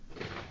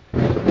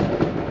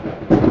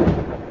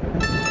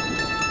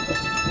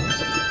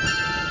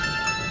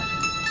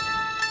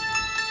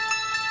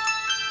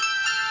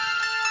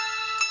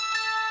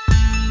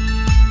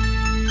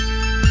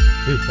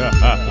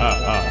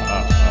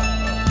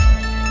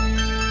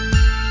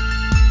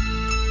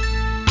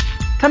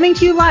Coming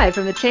to you live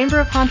from the Chamber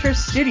of Haunters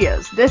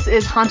Studios, this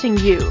is Haunting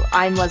You.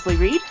 I'm Leslie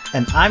Reed.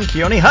 And I'm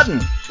Keone Hutton.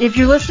 If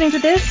you're listening to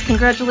this,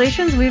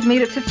 congratulations, we've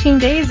made it 15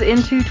 days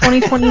into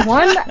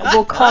 2021.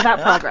 We'll call that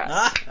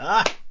progress.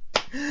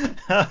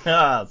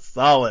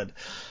 Solid.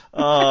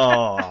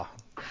 Oh,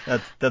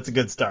 that's a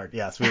good start.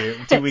 Yes, we're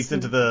 2 weeks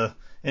into the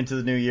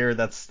new year.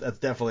 That's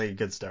definitely a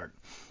good start.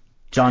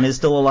 John is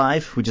still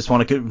alive. We just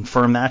want to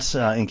confirm that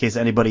in case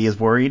anybody is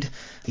worried.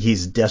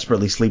 He's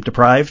desperately sleep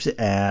deprived,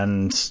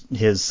 and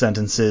his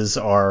sentences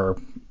are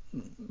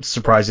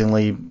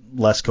surprisingly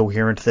less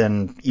coherent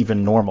than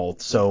even normal.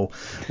 So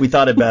we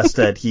thought it best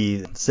that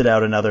he sit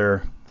out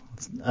another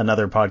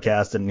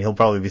podcast, and he'll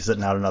probably be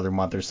sitting out another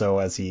month or so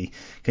as he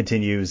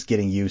continues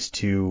getting used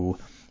to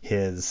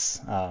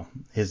his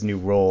new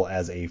role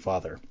as a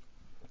father.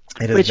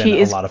 It has been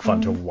a lot of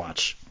fun to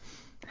watch.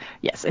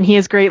 Yes, and he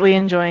is greatly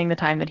enjoying the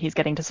time that he's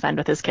getting to spend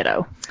with his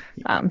kiddo.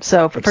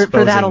 So for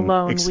that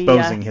alone,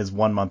 exposing his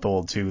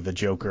 1-month-old to the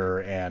Joker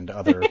and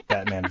other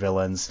Batman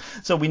villains.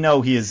 So we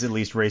know he is at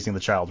least raising the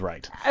child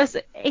right.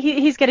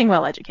 He's getting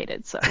well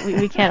educated, so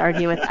we can't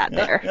argue with that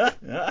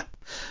there.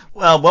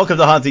 Well, welcome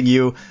to Haunting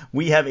You.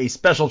 We have a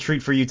special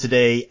treat for you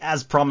today.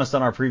 As promised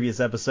on our previous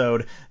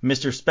episode,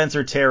 Mr.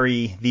 Spencer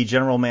Terry, the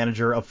general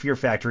manager of Fear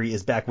Factory,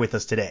 is back with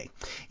us today.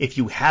 If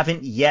you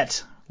haven't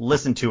yet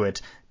listened to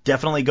it,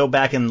 definitely go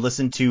back and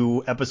listen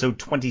to episode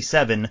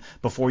 27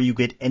 before you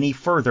get any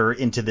further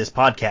into this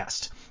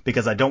podcast,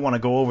 because I don't want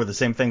to go over the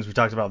same things we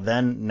talked about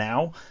then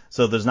now.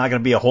 So there's not going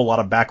to be a whole lot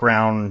of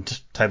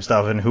background type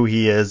stuff and who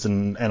he is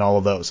and all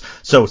of those.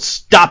 So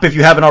stop if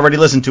you haven't already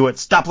listened to it.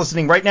 Stop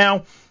listening right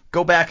now.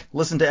 Go back,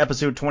 listen to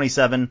episode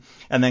 27,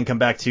 and then come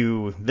back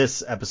to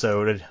this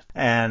episode.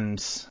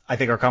 And I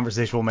think our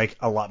conversation will make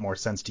a lot more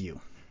sense to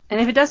you.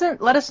 And if it doesn't,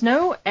 let us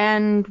know,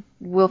 and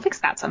we'll fix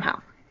that somehow.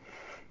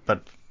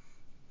 But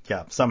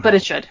yeah, somehow. But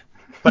it should.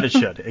 But it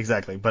should,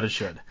 exactly. But it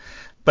should.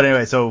 But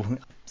anyway, so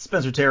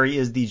Spencer Terry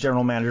is the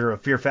general manager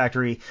of Fear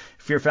Factory.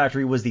 Fear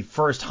Factory was the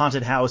first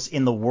haunted house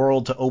in the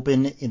world to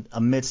open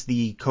amidst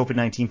the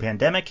COVID-19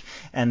 pandemic,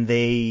 and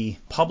they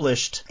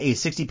published a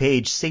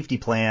 60-page safety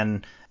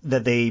plan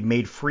that they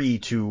made free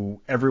to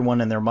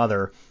everyone and their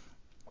mother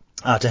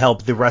to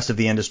help the rest of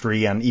the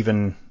industry and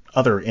even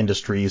other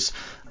industries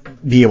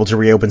be able to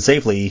reopen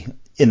safely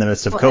in the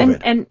midst of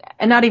COVID. And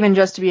not even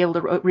just to be able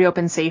to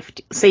reopen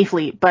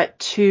safely,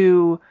 but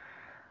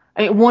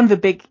one of the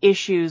big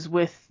issues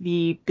with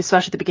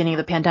especially at the beginning of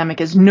the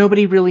pandemic is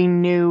nobody really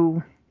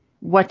knew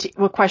what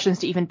questions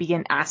to even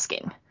begin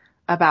asking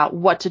about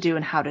what to do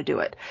and how to do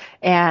it.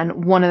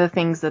 And one of the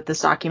things that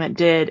this document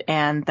did,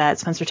 and that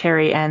Spencer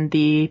Terry and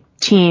the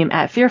team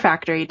at Fear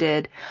Factory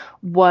did,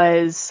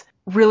 was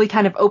really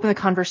kind of open the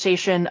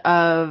conversation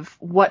of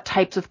what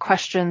types of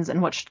questions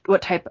and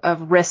what type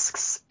of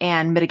risks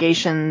and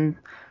mitigation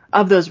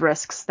of those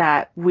risks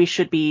that we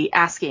should be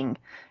asking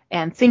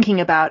and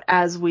thinking about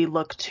as we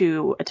look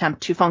to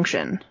attempt to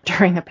function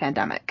during a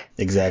pandemic.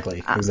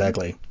 Exactly.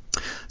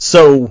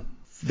 So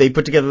they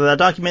put together that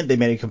document. They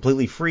made it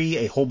completely free.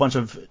 A whole bunch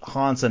of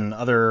haunts and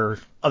other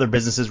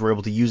businesses were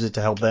able to use it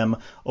to help them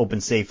open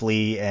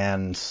safely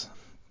and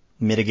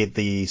mitigate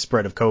the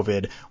spread of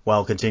COVID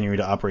while continuing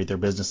to operate their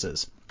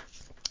businesses.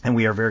 And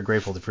we are very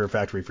grateful to Fear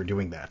Factory for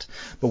doing that.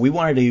 But we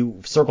wanted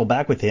to circle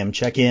back with him,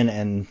 check in,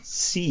 and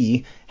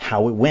see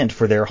how it went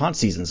for their haunt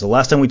season. So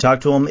last time we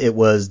talked to him, it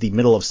was the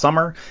middle of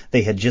summer.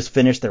 They had just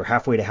finished their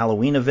Halfway to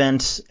Halloween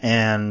event,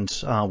 and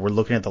we're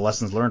looking at the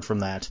lessons learned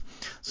from that.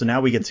 So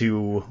now we get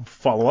to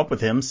follow up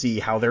with him, see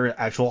how their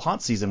actual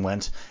haunt season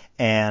went,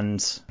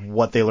 and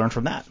what they learned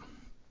from that.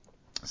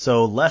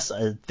 So Les,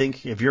 I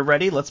think if you're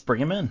ready, let's bring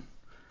him in.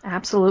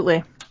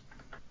 Absolutely.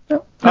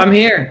 I'm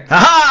here.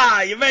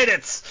 Ha! You made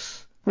it!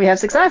 We have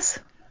success.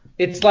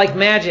 It's like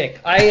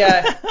magic.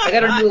 I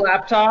got a new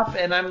laptop,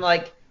 and I'm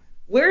like,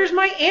 where's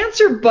my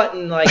answer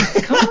button? Like,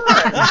 come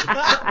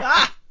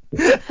on.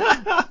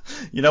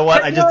 You know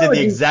what? I just did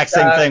the exact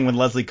same thing when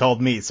Leslie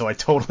called me, so I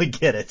totally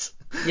get it.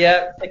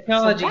 Yeah,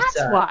 technology so that's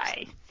sucks.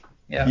 Why.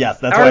 Yeah. Yes,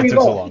 that's why it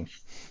took so long.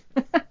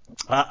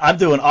 I'm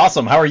doing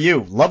awesome. How are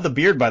you? Love the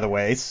beard, by the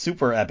way.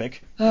 Super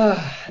epic.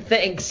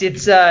 Thanks.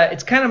 It's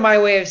kind of my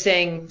way of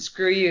saying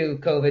screw you,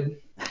 COVID.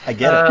 I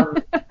get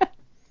it.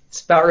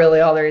 It's about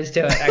really all there is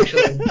to it,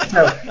 actually.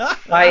 So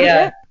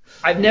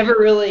I've never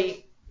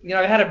really,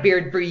 I've had a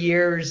beard for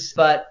years,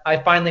 but I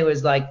finally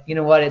was like, you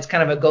know what? It's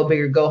kind of a go big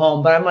or go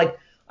home. But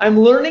I'm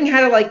learning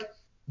how to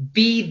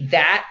be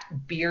that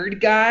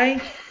beard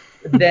guy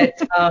that,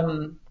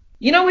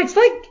 it's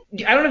like,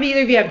 I don't know if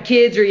either of you have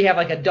kids or you have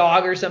a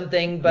dog or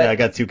something, but yeah, I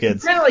got 2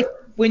 kids. Kind of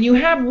when you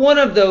have one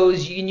of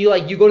those,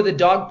 you go to the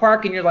dog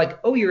park and you're like,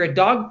 oh, you're a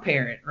dog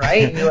parent,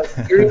 right? And you're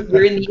like,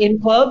 you're in the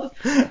in club,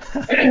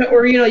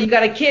 or you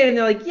got a kid and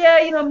they're like,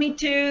 yeah, me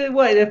too.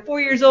 What?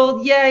 4 years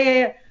old?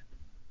 Yeah.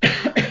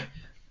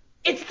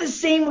 It's the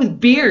same with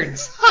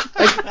beards.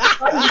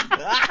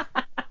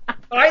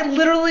 I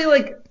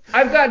literally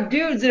I've got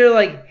dudes that are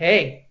like,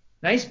 hey,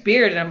 nice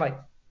beard, and I'm like,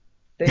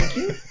 thank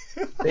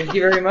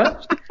you very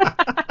much.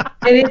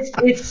 And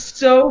it's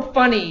so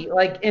funny.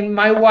 And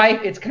my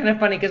wife, it's kind of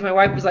funny because my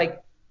wife was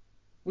like,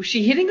 was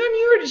she hitting on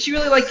you, or did she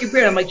really like your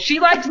beard? I'm like, she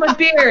likes my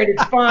beard.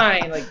 It's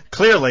fine. Like,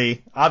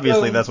 Clearly,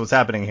 obviously, that's what's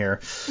happening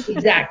here.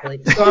 Exactly.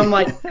 So I'm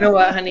like, you know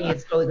what, honey,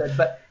 it's totally good.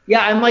 But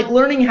yeah, I'm like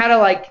learning how to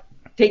like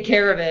take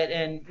care of it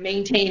and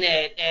maintain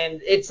it,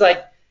 and it's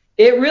like,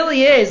 it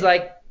really is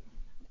like,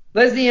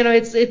 Leslie,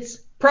 it's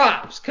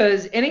props,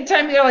 because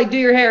anytime you gotta like do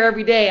your hair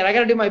every day, and I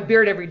gotta do my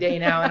beard every day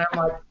now, and I'm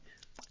like,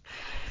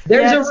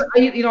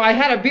 I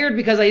had a beard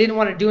because I didn't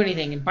want to do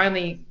anything, and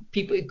finally,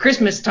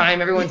 Christmas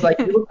time, everyone's like,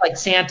 you look like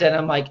Santa, and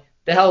I'm like,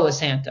 the hell with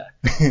Santa.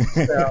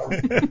 So,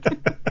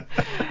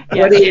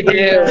 what do you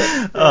do?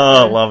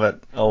 Oh, I love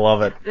it. I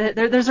love it.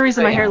 There's a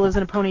reason my hair lives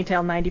in a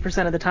ponytail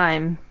 90% of the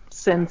time,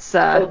 since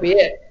so be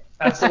it.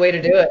 That's the way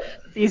to do it.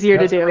 It's easier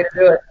to do.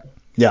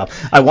 Yeah,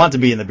 I want to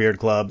be in the beard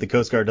club. The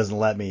Coast Guard doesn't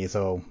let me,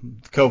 so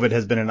COVID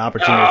has been an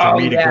opportunity for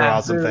me to grow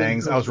out some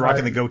things. I was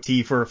rocking the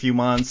goatee for a few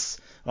months,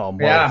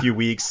 a few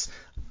weeks.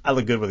 I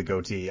look good with a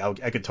goatee. I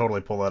could totally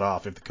pull that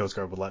off if the Coast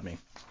Guard would let me.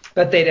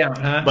 But they don't,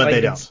 huh? But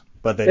they don't.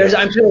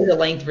 I'm sure there's a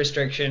length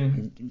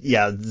restriction.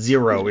 Yeah,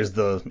 0 is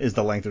the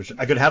length restriction.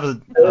 I could have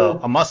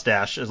a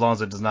mustache as long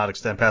as it does not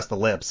extend past the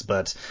lips,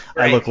 but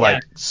I look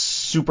like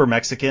super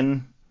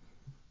Mexican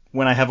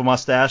when I have a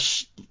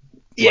mustache.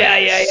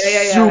 Yeah.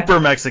 Super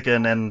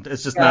Mexican, and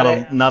it's just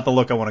not the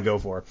look I want to go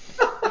for.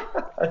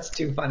 That's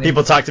too funny.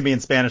 People talk to me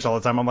in Spanish all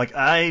the time. I'm like,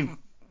 I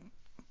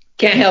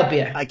can't help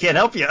you. I can't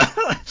help you.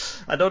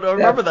 I don't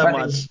remember that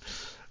much.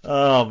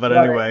 Oh, but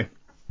anyway.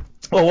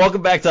 Well,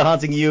 welcome back to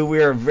Haunting You.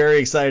 We are very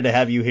excited to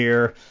have you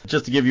here.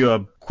 Just to give you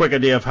a quick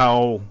idea of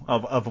how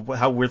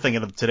we're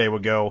thinking of today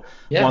would go.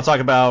 Yeah. I want to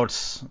talk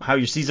about how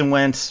your season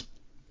went,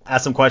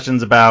 ask some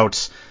questions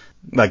about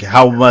like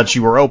how much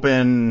you were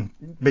open,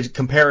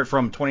 compare it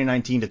from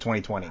 2019 to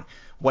 2020.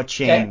 What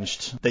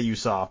changed that you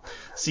saw?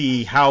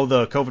 See how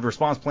the COVID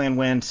response plan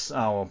went,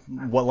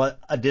 what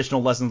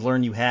additional lessons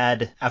learned you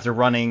had after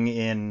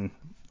running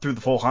through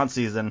the full haunt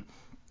season.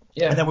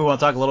 Yeah. And then we want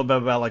to talk a little bit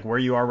about like where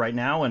you are right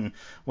now and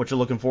what you're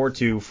looking forward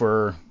to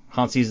for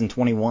haunt season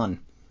 21.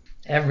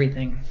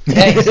 Everything.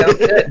 Okay, sounds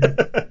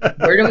good.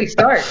 Where do we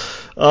start?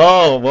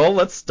 Oh, well,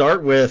 let's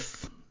start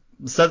with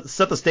set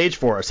the stage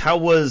for us.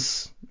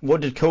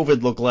 What did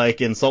COVID look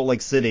like in Salt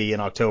Lake City in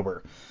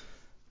October?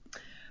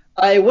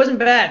 It wasn't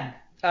bad.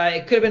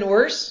 It could have been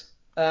worse.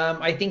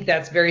 I think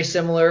that's very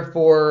similar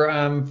for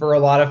a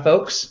lot of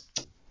folks.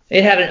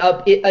 It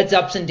had its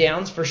ups and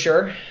downs for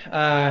sure.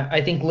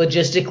 I think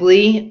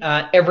logistically,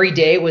 every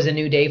day was a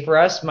new day for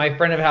us. My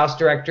front of house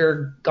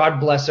director, God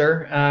bless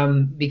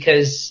her,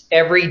 because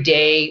every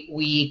day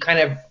we kind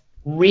of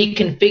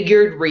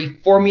reconfigured,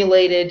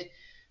 reformulated.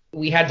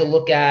 We had to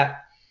look at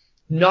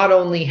not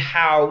only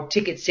how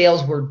ticket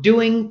sales were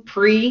doing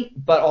pre,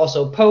 but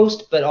also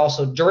post, but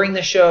also during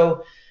the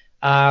show.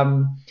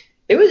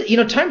 It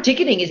was, time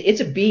ticketing it's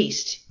a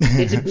beast.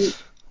 It's a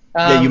beast.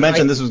 Yeah, you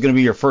mentioned this was going to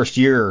be your first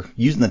year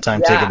using the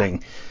time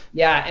ticketing.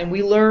 Yeah, and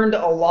we learned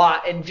a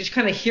lot, and just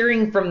kind of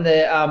hearing from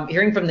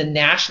the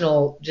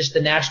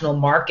national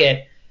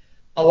market,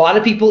 a lot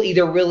of people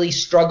either really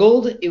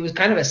struggled. It was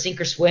kind of a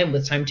sink or swim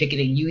with time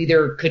ticketing. You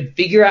either could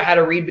figure out how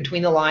to read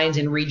between the lines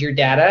and read your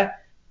data,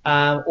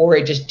 or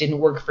it just didn't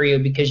work for you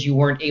because you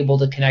weren't able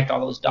to connect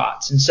all those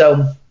dots. And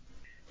so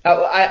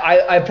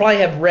I probably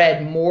have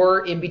read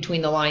more in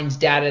between the lines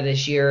data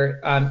this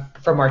year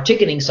from our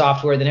ticketing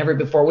software than ever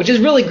before, which is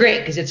really great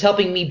because it's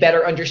helping me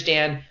better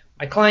understand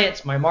my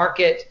clients, my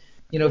market.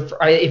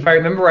 If I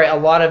remember right, a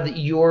lot of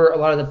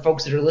the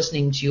folks that are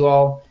listening to you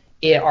all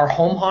are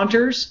home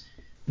haunters.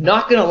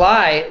 Not gonna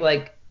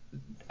lie,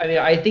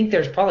 I think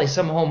there's probably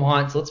some home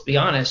haunts, let's be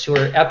honest, who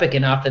are epic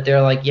enough that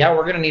they're like, yeah,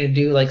 we're going to need to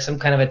do like some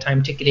kind of a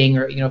time ticketing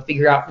or,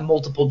 figure out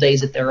multiple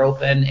days that they're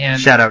open. And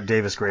shout out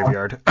Davis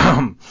Graveyard.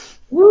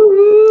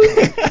 Woo!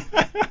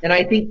 And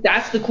I think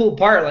that's the cool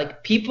part.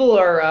 Like people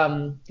are,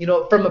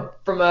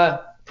 from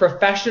a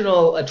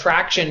professional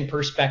attraction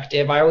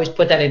perspective, I always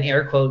put that in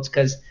air quotes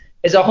because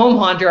as a home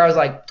haunter, I was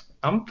like,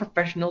 I'm a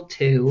professional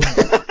too.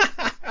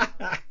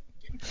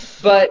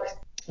 But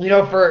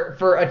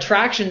for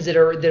attractions that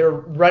are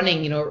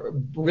running,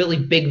 really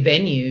big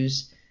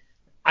venues,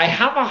 I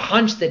have a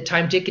hunch that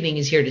time ticketing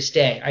is here to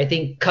stay. I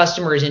think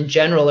customers in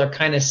general are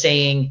kind of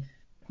saying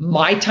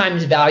my time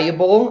is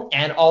valuable,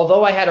 and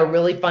although I had a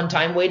really fun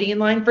time waiting in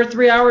line for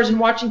 3 hours and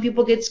watching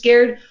people get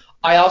scared,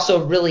 I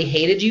also really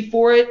hated you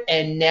for it,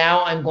 and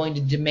now I'm going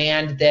to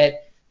demand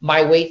that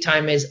my wait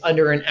time is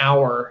under an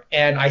hour,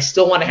 and I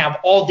still want to have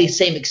all these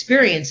same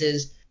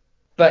experiences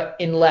but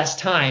in less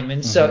time.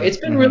 And so it's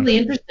been really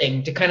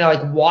interesting to kind of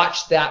like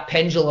watch that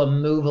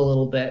pendulum move a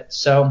little bit.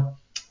 So,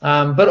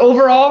 but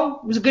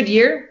overall, it was a good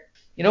year.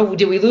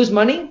 Did we lose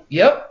money?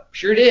 Yep,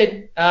 sure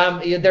did.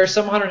 There are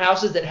some haunted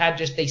houses that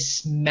they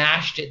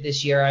smashed it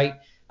this year. I,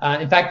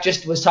 in fact,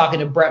 just was talking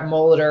to Brett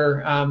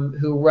Molitor,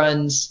 who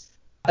runs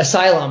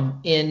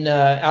Asylum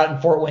out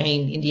in Fort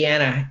Wayne,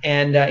 Indiana,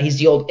 and he's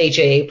the old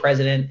HAA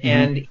president,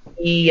 and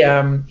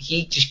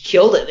he just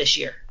killed it this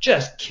year.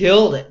 Just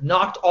killed it.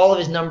 Knocked all of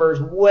his numbers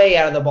way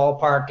out of the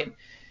ballpark, and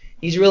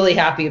he's really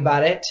happy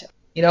about it.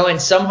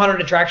 And some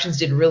haunted attractions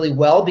did really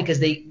well because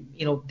they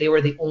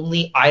were the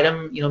only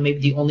item, maybe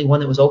the only one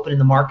that was open in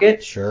the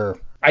market. Sure.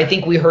 I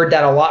think we heard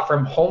that a lot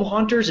from home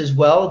haunters as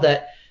well,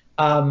 that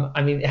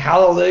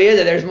hallelujah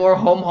that there's more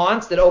home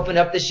haunts that opened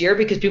up this year,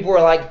 because people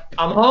were like,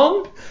 I'm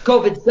home,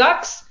 COVID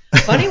sucks,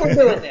 honey, we're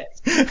doing this.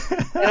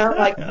 And I'm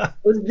like,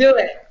 let's do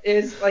it.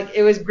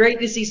 It was great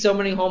to see so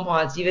many home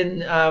haunts.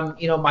 Even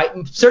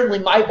certainly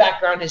my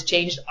background has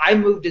changed. I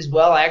moved as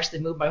well. I actually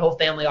moved my whole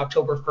family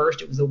October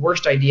 1st. It was the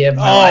worst idea of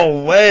my life.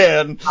 Oh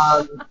man.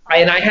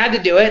 And I had to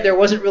do it. There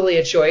wasn't really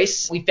a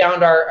choice. We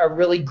found a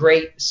really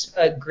great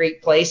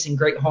place and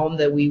great home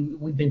that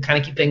we've been kind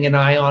of keeping an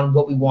eye on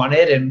what we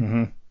wanted,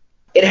 and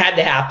it had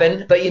to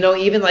happen. But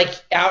even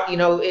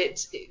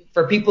it's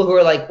for people who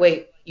are like,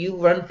 wait, you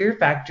run Fear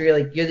Factory,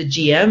 like you're the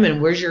GM,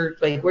 and where's your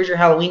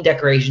Halloween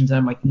decorations? And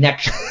I'm like,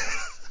 next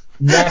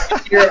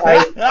year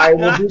I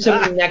will do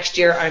something next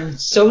year. I'm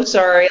so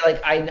sorry.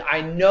 Like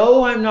I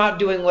know I'm not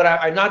doing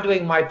I'm not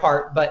doing my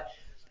part, but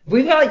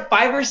we've got like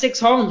 5 or 6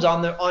 homes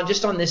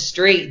on this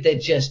street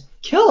that just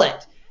kill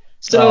it.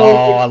 So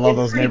I love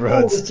those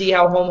neighborhoods. Cool to see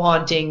how home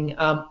haunting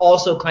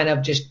also kind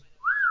of just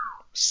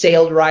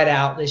sailed right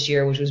out this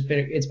year, which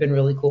it's been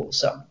really cool.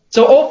 So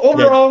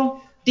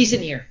overall,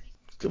 decent year.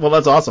 Well,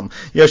 that's awesome.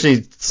 You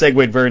actually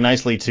segued very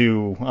nicely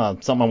to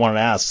something I wanted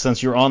to ask.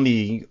 Since you're on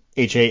the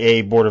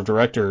HAA board of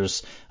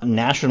directors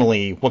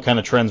nationally, what kind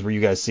of trends were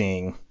you guys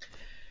seeing?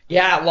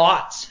 Yeah,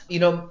 lots.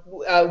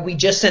 We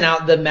just sent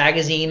out the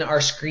magazine, our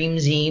Scream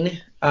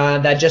zine,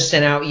 that just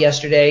sent out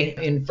yesterday.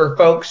 And for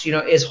folks,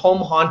 is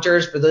home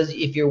haunters, for those,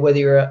 whether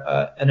you're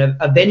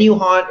a venue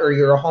haunt or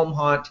you're a home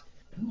haunt.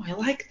 Oh, I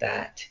like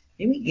that.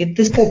 Maybe get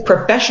this whole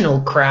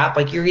professional crap.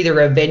 Like you're either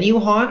a venue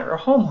haunt or a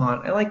home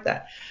haunt. I like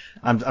that.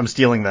 I'm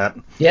stealing that.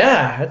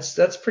 Yeah,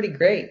 that's pretty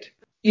great.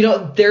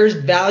 There's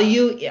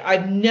value. I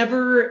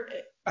never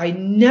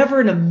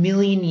in a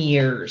million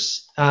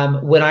years,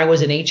 when I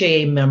was an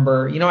HAA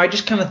member, I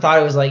just kind of thought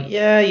it was like,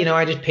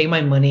 I just pay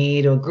my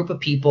money to a group of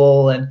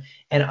people and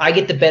I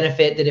get the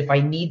benefit that if I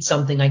need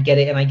something, I get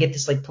it, and I get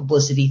this like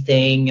publicity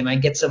thing, and I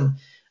get some,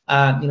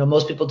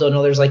 most people don't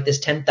know there's like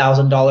this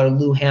 $10,000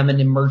 Lou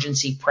Hammond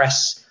emergency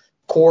press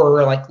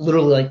corps, or like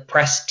literally like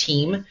press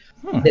team.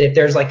 That if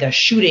there's like a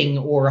shooting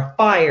or a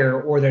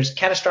fire or there's a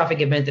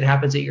catastrophic event that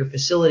happens at your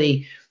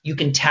facility, you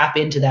can tap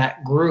into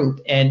that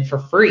group and for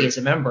free as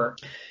a member.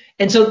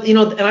 And so,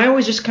 and I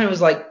always just kind of was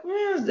like,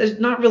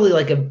 there's not really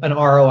like an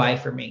ROI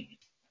for me.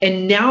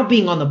 And now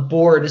being on the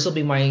board, this will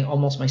be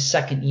almost my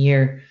second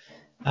year,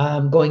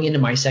 going into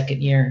my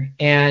second year.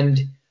 And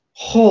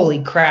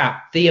holy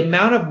crap, the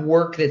amount of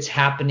work that's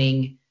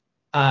happening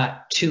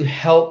to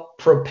help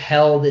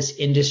propel this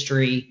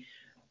industry,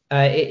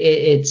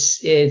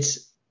 it's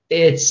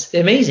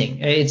amazing.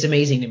 It's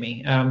amazing to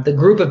me. The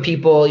group of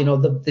people,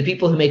 the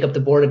people who make up the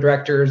board of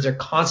directors, are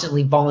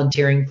constantly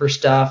volunteering for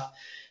stuff.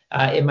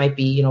 It might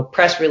be,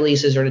 press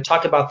releases or to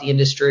talk about the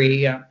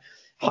industry.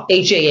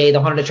 HAA, the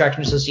Haunted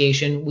Attraction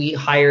Association, we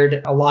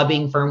hired a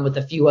lobbying firm with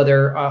a few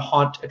other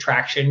haunt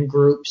attraction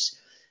groups.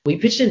 We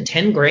pitched in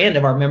 $10,000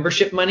 of our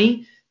membership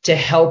money to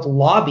help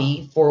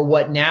lobby for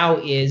what now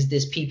is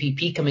this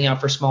PPP coming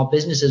out for small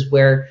businesses,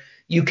 where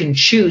you can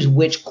choose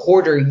which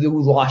quarter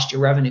you lost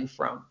your revenue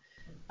from.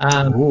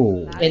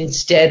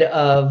 Instead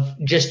of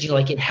just,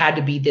 like it had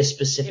to be this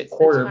specific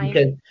quarter,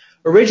 because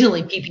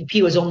originally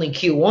PPP was only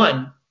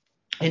Q1.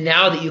 And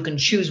now that you can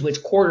choose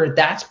which quarter,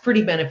 that's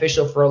pretty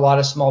beneficial for a lot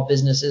of small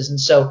businesses. And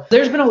so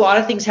there's been a lot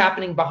of things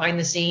happening behind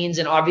the scenes,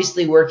 and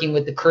obviously working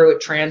with the crew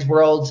at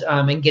Transworld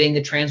and getting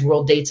the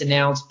Transworld dates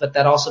announced. But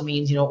that also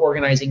means,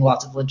 organizing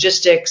lots of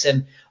logistics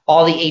and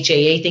all the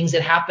HAA things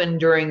that happen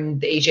during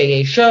the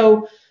HAA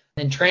show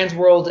and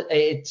Transworld.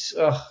 It's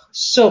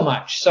so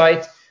much.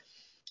 So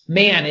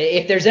man,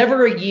 if there's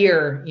ever a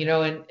year,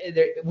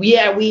 we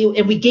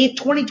gave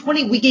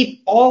 2020, we gave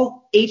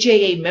all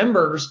HAA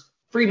members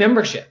free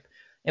membership.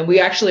 And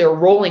we actually are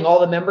rolling all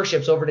the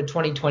memberships over to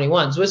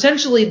 2021. So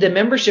essentially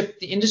the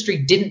industry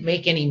didn't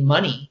make any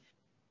money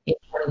in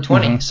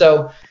 2020. Mm-hmm.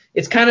 So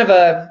it's kind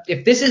of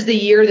if this is the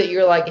year that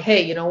you're like,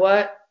 hey, you know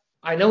what?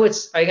 I know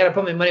I got to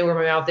put my money where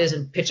my mouth is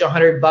and pitch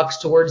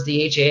 $100 towards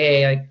the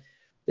HAA.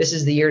 This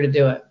is the year to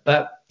do it.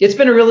 But it's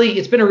been a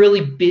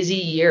really busy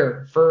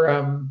year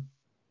for,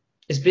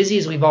 as busy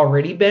as we've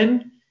already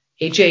been.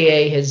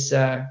 HAA has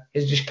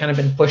just kind of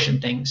been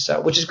pushing things.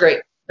 So, which is great.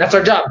 That's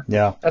our job.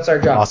 Yeah. That's our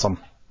job.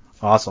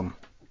 Awesome.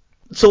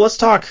 So let's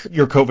talk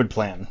your COVID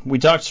plan. We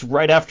talked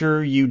right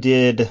after you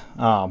did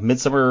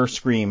Midsummer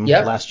Scream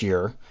last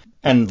year,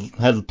 and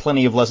had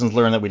plenty of lessons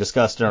learned that we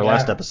discussed in our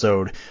last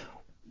episode.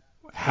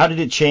 How did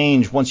it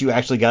change once you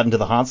actually got into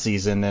the haunt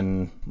season,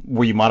 and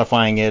were you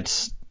modifying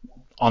it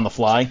on the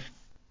fly?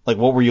 Like,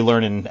 what were you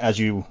learning as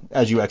you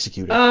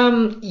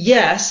executed?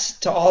 Yes,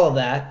 to all of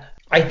that.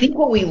 I think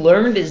what we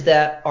learned is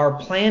that our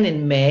plan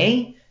in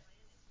May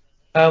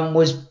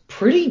was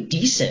pretty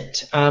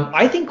decent.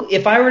 I think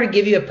if I were to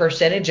give you a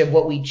percentage of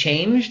what we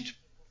changed,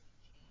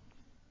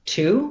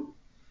 2,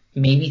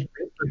 maybe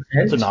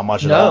 3%. So not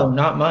much at all. No,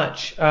 not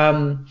much.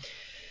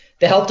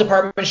 The health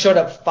department showed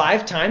up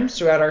 5 times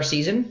throughout our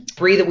season,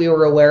 3 that we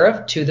were aware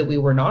of, 2 that we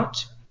were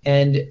not.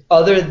 And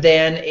other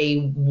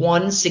than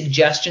one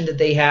suggestion that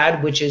they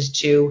had, which is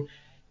to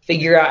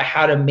figure out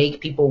how to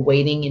make people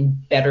waiting in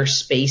better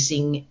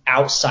spacing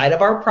outside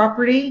of our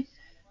property,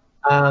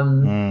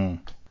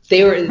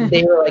 they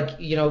were like,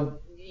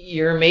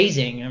 you're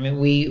amazing. I mean,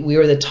 we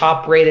were the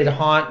top rated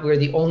haunt. We were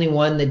the only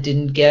one that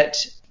didn't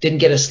get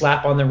a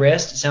slap on the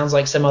wrist. It sounds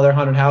like some other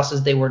haunted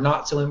houses they were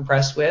not so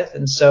impressed with,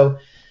 and so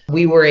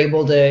we were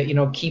able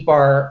to keep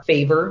our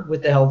favor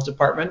with the health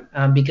department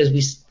because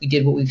we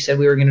did what we said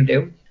we were going to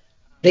do.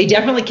 They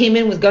definitely came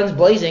in with guns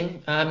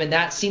blazing, and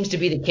that seems to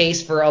be the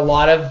case for a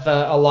lot of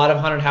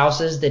haunted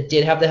houses that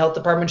did have the health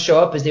department show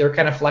up, as they were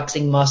kind of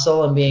flexing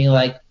muscle and being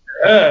like,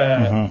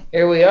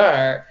 here we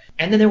are.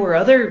 And then there were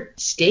other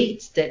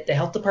states that the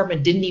health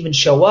department didn't even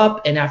show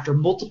up, and after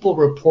multiple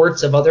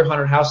reports of other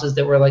haunted houses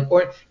that were like,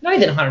 or not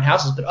even haunted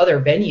houses, but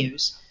other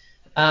venues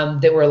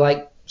that were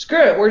like, screw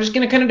it, we're just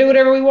going to kind of do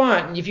whatever we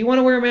want. And if you want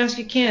to wear a mask,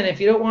 you can.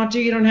 If you don't want to,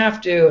 you don't have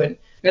to.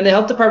 And the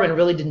health department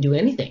really didn't do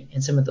anything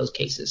in some of those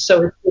cases.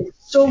 So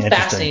it's so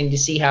fascinating to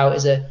see how,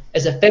 as a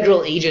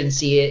federal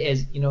agency,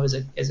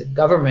 as a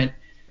government,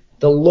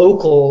 the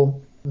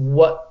local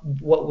what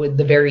would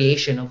the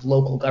variation of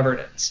local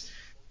governance.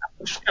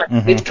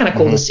 It's kind of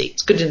cool to see.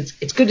 It's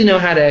good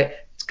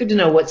to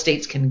know what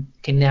states can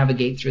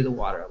navigate through the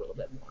water a little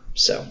bit more.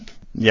 So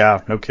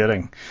yeah, no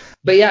kidding.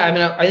 But yeah, I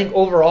mean, I think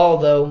overall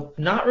though,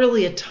 not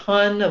really a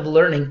ton of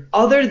learning,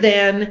 other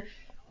than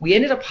we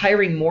ended up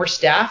hiring more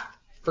staff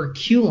for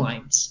queue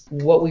lines.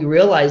 What we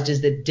realized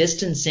is that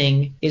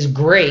distancing is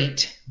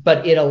great,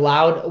 but it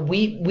allowed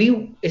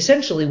we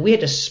essentially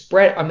had to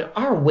spread. I mean,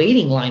 our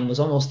waiting line was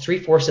almost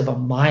 3/4 of a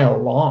mile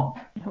long.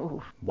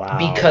 Wow.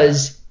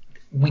 Because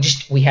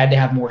we had to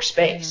have more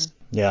space.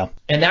 Yeah.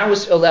 And that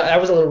was a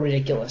little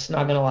ridiculous,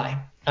 not gonna lie.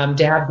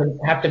 To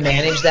have to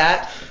manage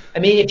that. I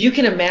mean, if you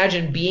can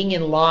imagine being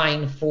in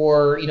line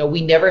for,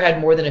 we never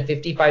had more than a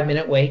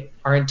 55-minute wait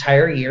our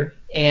entire year,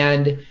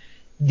 and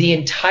the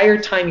entire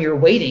time you're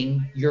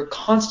waiting, you're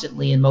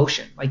constantly in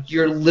motion. Like,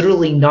 you're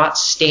literally not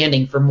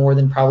standing for more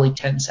than probably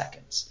 10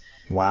 seconds.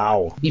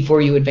 Wow.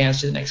 Before you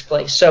advance to the next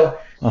place. So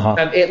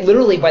it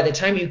literally, by the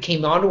time you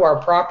came onto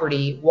our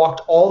property,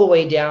 walked all the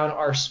way down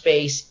our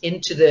space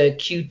into the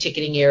queue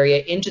ticketing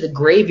area, into the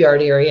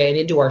graveyard area, and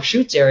into our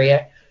chutes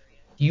area,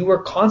 you were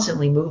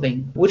constantly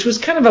moving, which was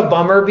kind of a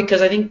bummer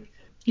because I think,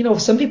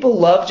 some people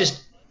love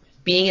just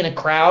being in a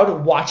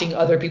crowd watching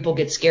other people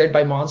get scared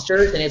by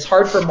monsters, and it's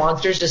hard for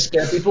monsters to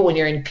scare people when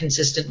you're in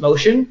consistent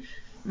motion.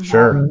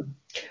 Sure.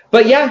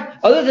 But yeah,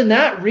 other than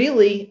that,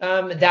 really,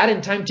 that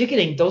and time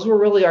ticketing, those were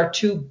really our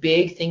 2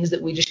 big things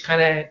that we just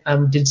kind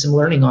of did some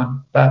learning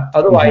on. But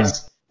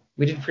otherwise,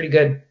 we did pretty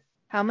good.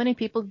 How many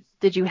people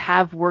did you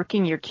have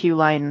working your queue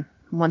line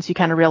once you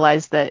kind of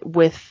realized that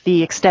with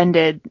the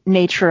extended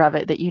nature of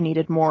it, that you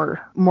needed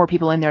more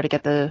people in there to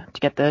get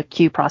the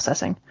queue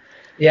processing?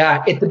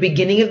 Yeah, at the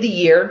beginning of the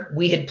year,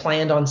 we had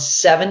planned on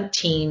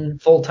 17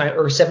 full-time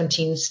or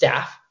 17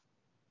 staff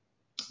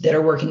that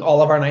are working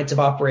all of our nights of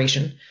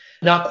operation.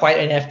 Not quite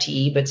an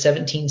FTE, but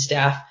 17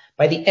 staff.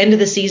 By the end of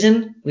the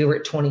season, we were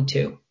at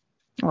 22.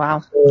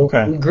 Wow.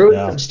 So we grew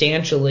it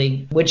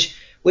substantially, which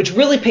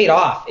really paid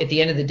off at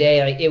the end of the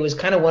day. Like, it was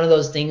kind of one of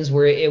those things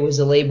where it was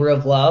a labor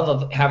of love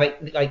of having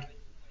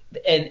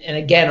and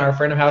again, our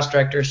front of house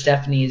director,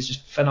 Stephanie, is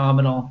just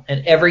phenomenal.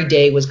 And every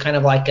day was kind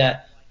of like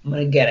I'm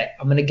going to get it.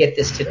 I'm going to get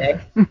this today.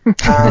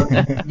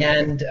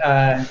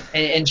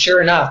 And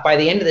sure enough, by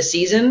the end of the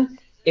season,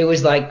 it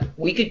was like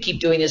we could keep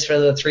doing this for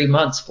the 3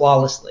 months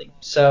flawlessly.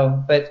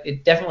 So, but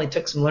it definitely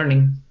took some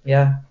learning.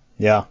 Yeah.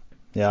 Yeah.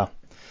 Yeah.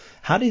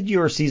 How did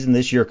your season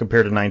this year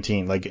compare to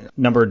 19? Like,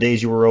 number of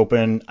days you were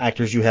open,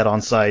 actors you had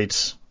on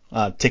site,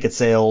 ticket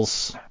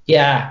sales?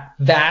 Yeah,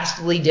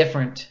 vastly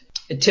different.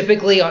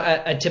 Typically,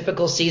 a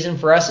typical season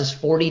for us is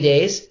 40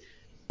 days.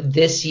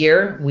 This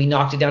year, we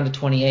knocked it down to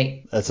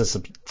 28. That's a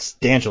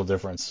substantial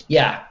difference.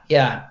 Yeah.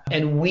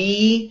 And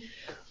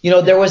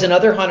there was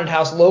another haunted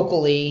house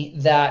locally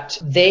that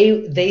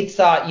they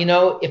thought,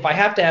 if I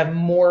have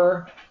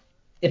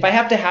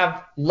to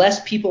have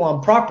less people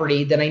on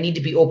property, then I need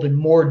to be open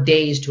more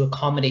days to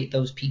accommodate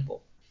those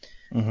people.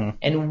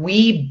 And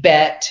we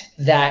bet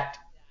that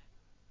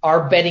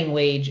our betting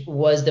wage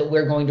was that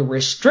we're going to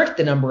restrict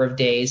the number of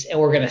days and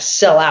we're going to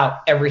sell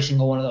out every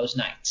single one of those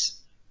nights.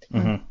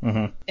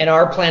 And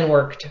our plan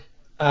worked.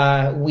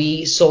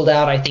 We sold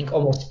out, I think,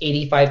 almost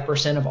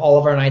 85% of all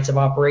of our nights of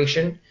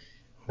operation.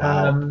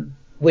 Wow.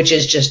 Which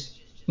is just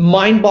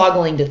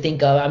mind-boggling to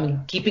think of. I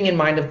mean, keeping in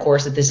mind, of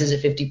course, that this is a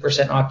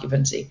 50%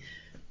 occupancy.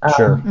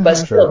 But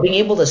still, being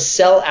able to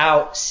sell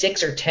out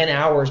 6 or 10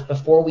 hours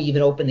before we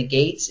even open the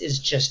gates is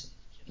just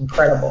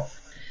incredible.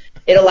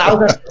 It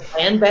allows us to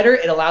plan better.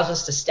 It allows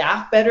us to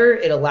staff better.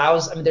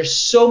 There's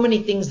so many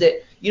things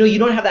that, you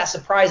don't have that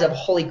surprise of,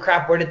 holy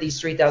crap, where did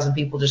these 3,000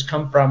 people just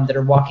come from that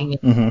are walking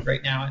in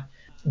right now?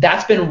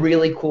 That's been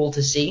really cool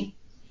to see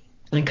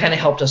and kind of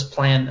helped us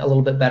plan a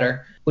little bit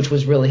better, which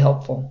was really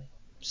helpful.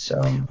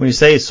 So when you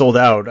say sold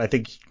out, I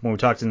think when we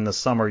talked in the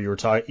summer, you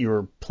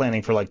were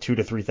planning for like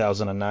 2,000 to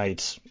 3,000 a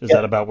night. Is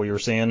that about what you were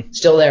seeing?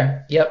 Still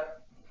there.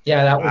 Yep.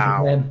 Yeah, that was the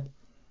Wow. plan.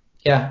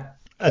 Yeah.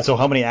 And so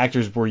how many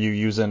actors were you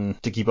using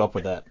to keep up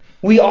with that?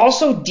 We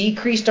also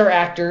decreased our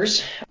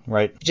actors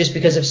Right. just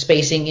because of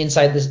spacing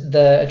inside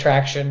the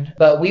attraction.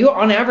 But we were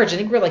on average, I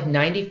think we were like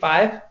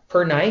 95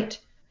 per night.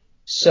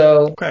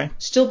 So Okay.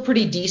 still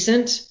pretty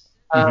decent.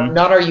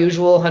 Not our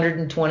usual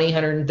 120,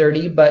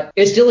 130, but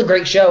it's still a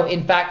great show.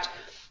 In fact,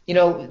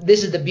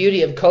 this is the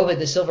beauty of COVID.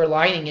 The silver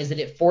lining is that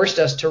it forced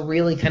us to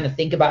really kind of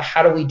think about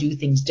how do we do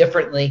things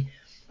differently.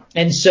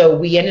 And so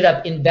we ended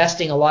up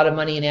investing a lot of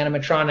money in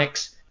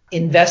animatronics,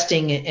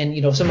 investing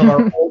in some of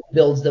our old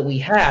builds that we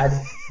had,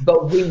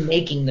 but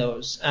remaking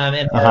those.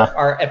 And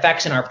our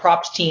effects and our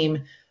props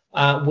team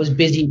was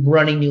busy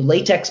running new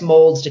latex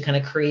molds to kind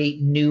of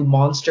create new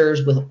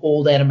monsters with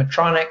old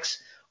animatronics.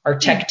 Our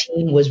tech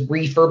team was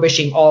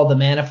refurbishing all the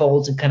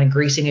manifolds and kind of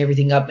greasing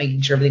everything up,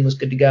 making sure everything was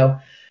good to go.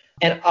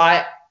 And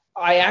I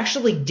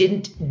actually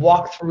didn't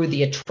walk through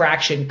the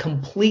attraction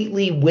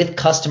completely with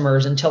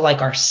customers until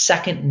like our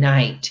second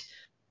night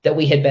that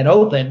we had been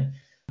open.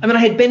 I mean, I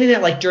had been in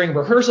it like during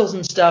rehearsals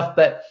and stuff,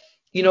 but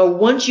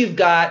once you've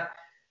got,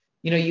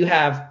 you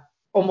have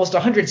almost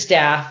 100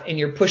 staff and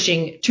you're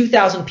pushing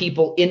 2,000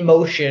 people in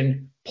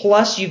motion,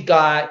 plus you've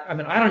got, I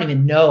mean, I don't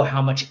even know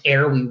how much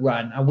air we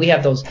run. We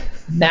have those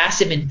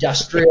massive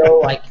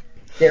industrial, like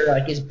they're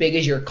like as big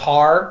as your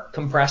car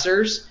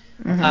compressors.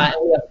 And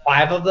we have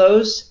 5 of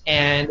those,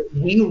 and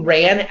we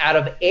ran out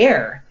of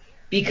air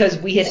because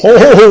we had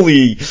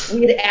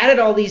added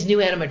all these new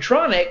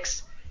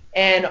animatronics,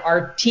 and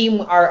our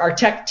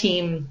tech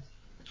team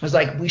was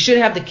like, we should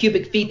have the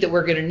cubic feet that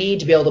we're going to need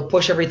to be able to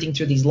push everything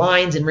through these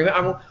lines. And we're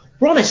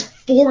on this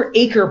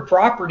 4-acre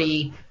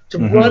property to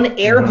run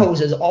air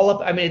hoses all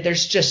up. I mean,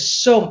 there's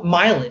just so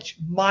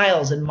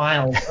miles and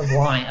miles of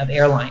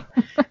airline,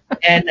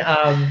 and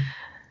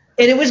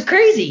it was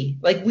crazy.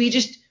 Like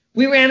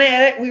we ran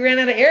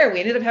out of air. We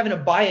ended up having to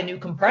buy a new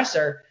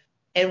compressor.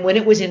 And when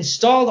it was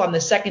installed on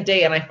the second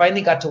day, and I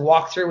finally got to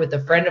walk through with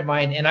a friend of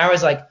mine, and I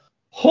was like,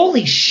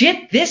 holy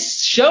shit,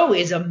 this show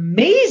is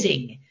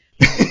amazing.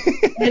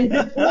 And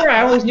before,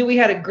 I always knew we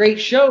had a great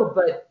show,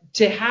 but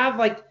to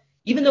have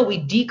even though we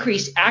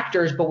decreased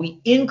actors, but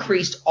we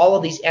increased all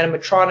of these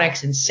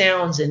animatronics and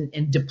sounds and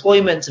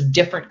deployments of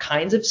different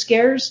kinds of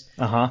scares.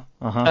 And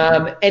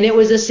it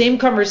was the same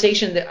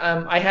conversation that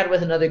I had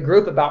with another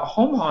group about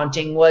home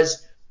haunting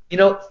was,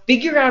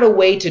 figure out a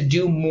way to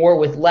do more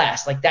with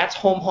less. Like that's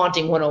home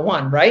haunting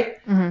 101, right?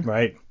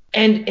 Right.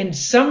 And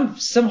some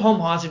home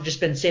haunts have just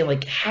been saying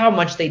like how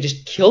much they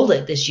just killed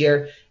it this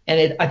year.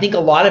 And I think a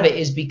lot of it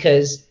is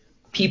because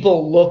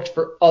people looked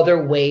for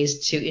other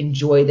ways to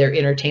enjoy their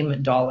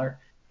entertainment dollar.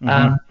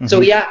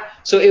 So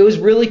it was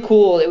really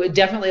cool. It was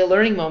definitely a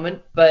learning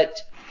moment,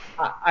 but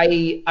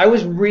I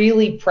was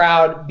really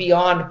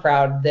beyond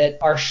proud that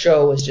our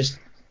show was just,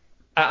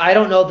 I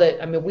don't know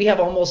that, I mean, we have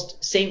almost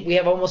a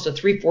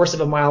 3/4 of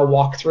a mile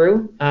walk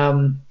through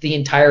the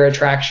entire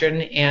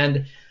attraction.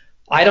 And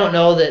I don't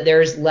know that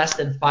there's less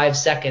than 5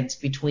 seconds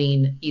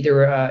between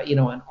either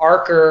an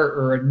arcer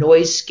or a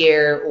noise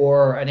scare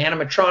or an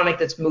animatronic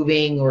that's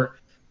moving or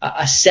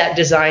a set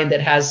design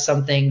that has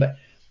something, but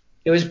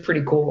it was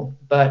pretty cool.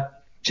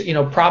 But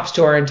props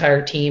to our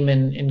entire team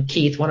and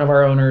Keith, one of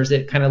our owners,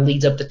 that kind of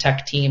leads up the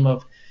tech team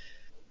of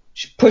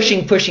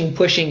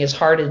pushing as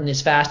hard and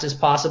as fast as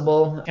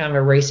possible, kind of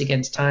a race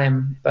against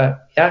time.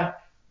 But yeah, it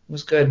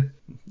was good.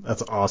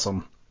 That's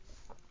awesome.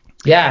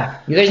 Yeah,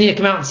 you guys need to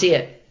come out and see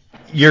it.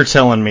 You're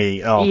telling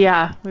me. Oh.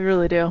 Yeah, we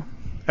really do.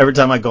 Every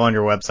time I go on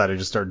your website, I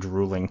just start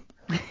drooling.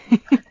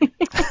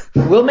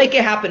 We'll make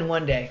it happen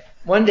one day.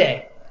 One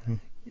day.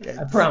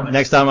 I promise.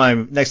 Next time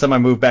I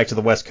move back to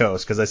the West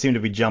Coast, because I seem to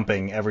be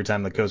jumping every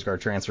time the Coast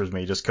Guard transfers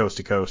me, just coast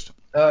to coast.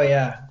 Oh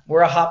yeah,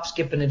 we're a hop,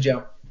 skip, and a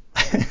jump.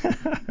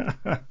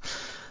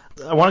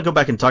 I want to go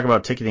back and talk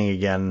about ticketing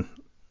again.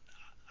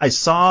 I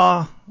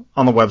saw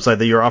on the website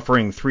that you're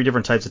offering 3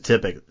 different types of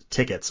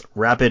tickets: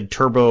 rapid,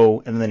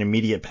 turbo, and then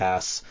immediate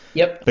pass.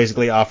 Yep.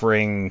 Basically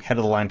offering head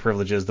of the line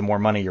privileges the more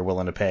money you're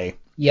willing to pay.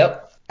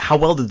 Yep. How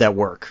well did that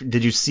work?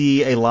 Did you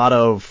see a lot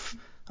of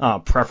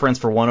preference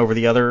for one over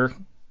the other?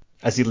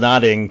 I see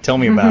nodding. Tell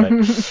me about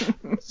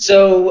it.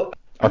 So,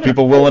 are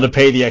people willing to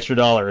pay the extra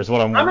 $1? Is what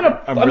I'm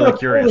really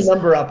curious. Pull the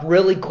number up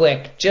really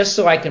quick just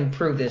so I can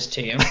prove this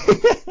to you.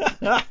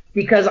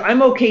 Because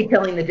I'm okay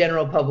telling the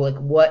general public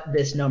what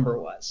this number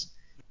was.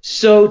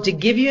 So to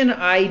give you an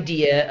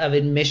idea of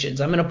admissions,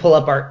 I'm going to pull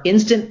up our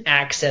instant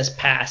access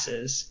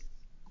passes.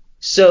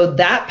 So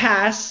that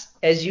pass,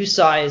 as you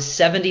saw, is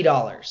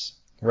 $70.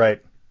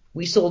 Right.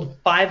 We sold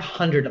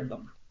 500 of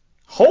them.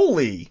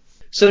 Holy!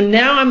 So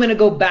now I'm going to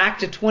go back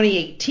to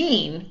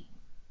 2018,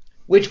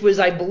 which was,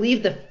 I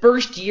believe, the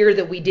first year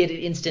that we did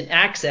instant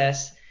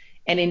access.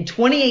 And in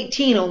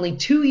 2018, only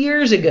 2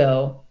 years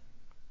ago,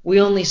 we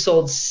only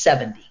sold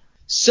 70.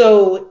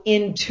 So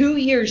in 2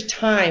 years'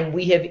 time,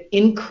 we have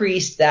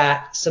increased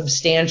that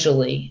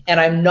substantially. And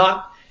I'm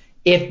not,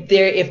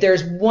 if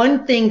there's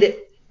one thing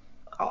that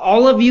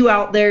all of you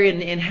out there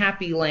in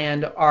Happy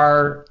Land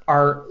are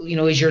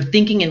as you're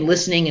thinking and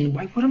listening and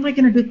what am I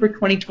going to do for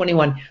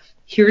 2021?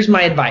 Here's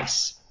my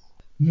advice.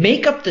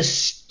 Make up the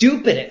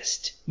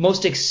stupidest,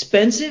 most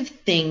expensive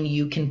thing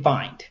you can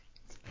find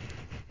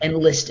and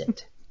list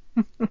it.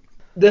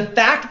 The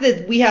fact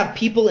that we have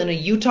people in a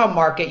Utah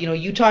market,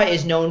 Utah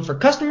is known for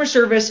customer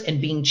service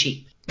and being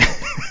cheap.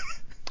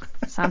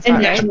 Sounds and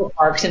right. national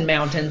parks and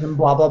mountains and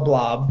blah, blah,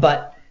 blah.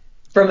 But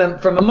from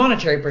a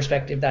monetary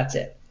perspective, that's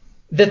it.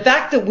 The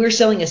fact that we're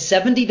selling a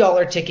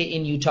 $70 ticket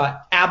in Utah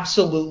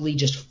absolutely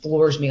just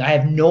floors me. I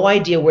have no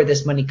idea where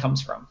this money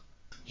comes from.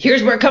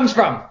 Here's where it comes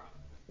from.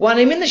 When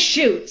I'm in the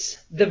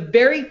chutes, the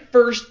very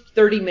first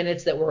 30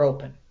 minutes that we're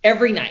open,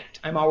 every night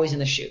I'm always in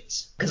the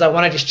chutes because I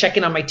want to just check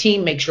in on my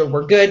team, make sure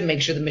we're good,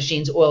 make sure the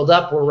machine's oiled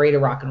up, we're ready to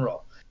rock and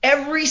roll.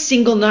 Every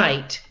single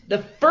night, the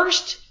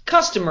first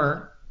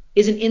customer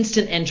is an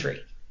instant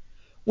entry,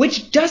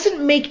 which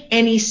doesn't make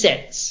any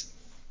sense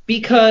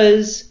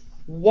because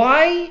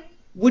why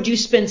would you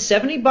spend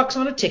 $70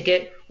 on a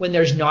ticket when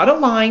there's not a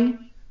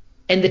line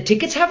and the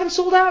tickets haven't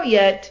sold out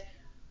yet?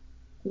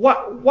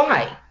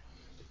 Why?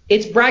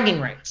 It's bragging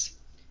rights.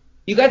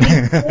 You got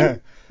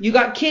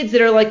kids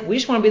that are like, we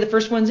just want to be the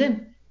first ones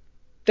in.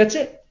 That's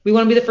it. We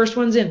want to be the first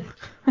ones in.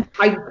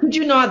 I kid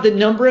you not, the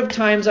number of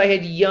times I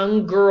had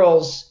young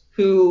girls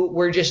who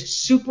were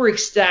just super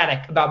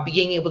ecstatic about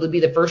being able to be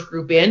the first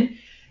group in.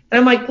 And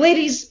I'm like,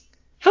 ladies,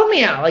 help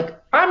me out.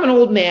 Like, I'm an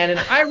old man and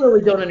I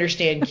really don't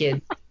understand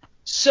kids.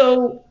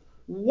 So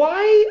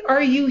why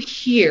are you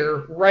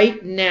here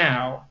right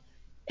now?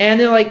 And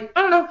they're like,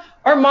 I don't know.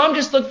 Our mom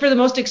just looked for the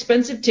most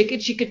expensive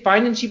ticket she could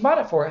find and she bought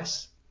it for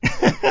us.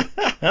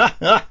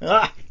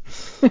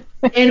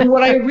 And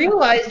what I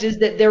realized is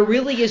that there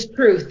really is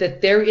truth,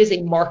 that there is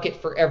a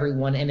market for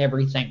everyone and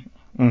everything.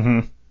 Mm-hmm.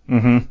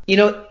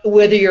 Mm-hmm.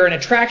 Whether you're an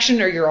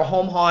attraction or you're a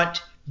home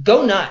haunt,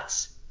 go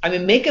nuts. I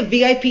mean, make a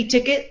VIP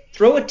ticket,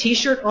 throw a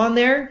T-shirt on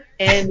there,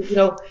 and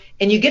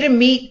and you get to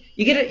meet,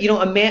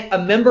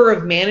 a member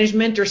of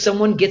management or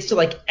someone gets to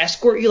like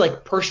escort you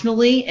like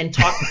personally and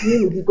talk to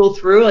you as you go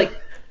through. Like,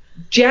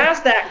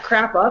 jazz that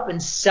crap up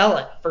and sell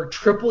it for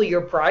triple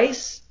your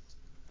price.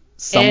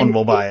 Someone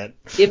will buy it.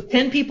 If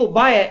 10 people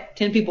buy it,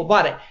 10 people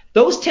bought it.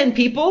 Those 10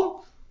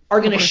 people are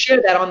going to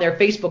share that on their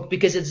Facebook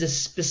because it's a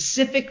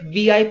specific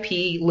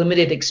VIP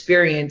limited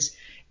experience.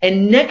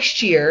 And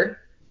next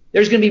year,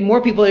 there's going to be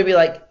more people that will be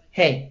like,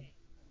 hey,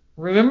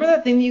 remember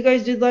that thing that you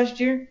guys did last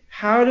year?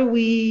 How do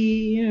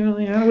we do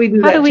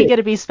that? How do we get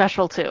to be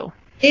special too?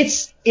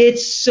 It's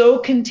so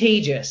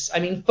contagious. I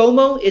mean,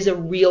 FOMO is a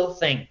real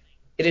thing.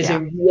 It is a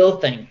real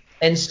thing.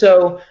 And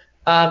so,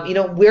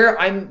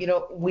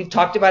 we've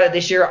talked about it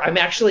this year. I'm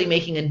actually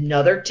making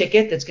another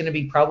ticket that's going to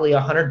be probably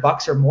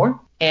 $100 or more.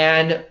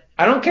 And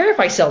I don't care if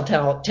I sell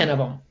 10 of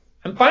them.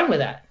 I'm fine with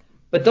that.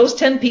 But those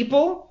 10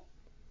 people,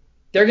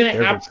 they're going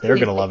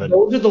to love it.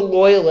 Those are the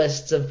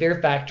loyalists of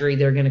Fear Factory.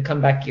 They're going to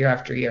come back year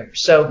after year.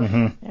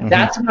 So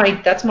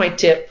that's my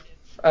tip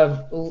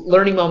of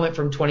learning moment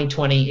from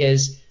 2020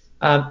 is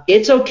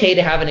it's okay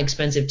to have an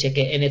expensive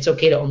ticket and it's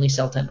okay to only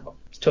sell 10 of them.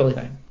 It's totally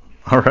fine.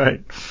 All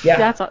right.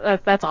 Yeah.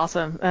 That's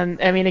awesome.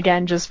 And I mean,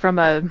 again, just from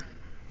a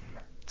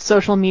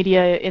social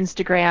media,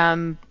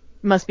 Instagram,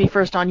 must be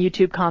first on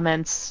YouTube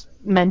comments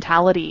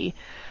mentality,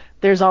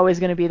 there's always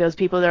going to be those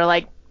people that are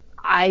like,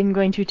 I'm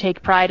going to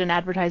take pride and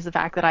advertise the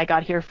fact that I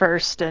got here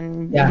first,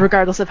 and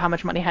regardless of how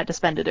much money I had to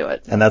spend to do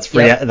it. And that's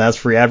free. And that's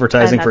free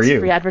advertising for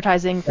you. Free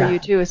advertising for you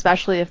too,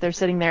 especially if they're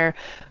sitting there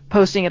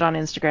posting it on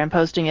Instagram,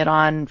 posting it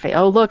on,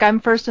 oh look, I'm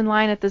first in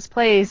line at this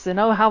place, and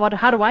oh how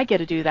do I get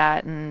to do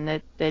that?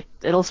 And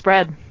it'll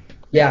spread.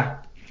 Yeah,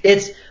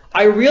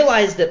 I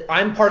realize that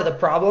I'm part of the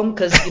problem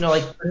because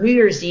like for New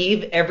Year's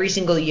Eve every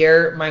single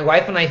year, my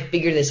wife and I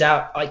figured this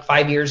out like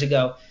 5 years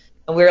ago.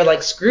 And we were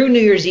like, screw New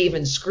Year's Eve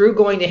and screw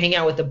going to hang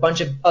out with a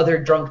bunch of other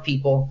drunk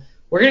people.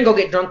 We're going to go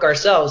get drunk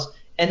ourselves.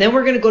 And then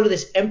we're going to go to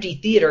this empty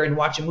theater and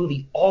watch a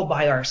movie all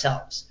by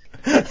ourselves.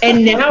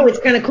 And now it's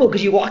kind of cool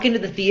because you walk into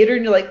the theater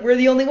and you're like, we're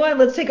the only one.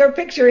 Let's take our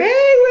picture. Hey,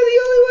 we're the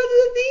only ones in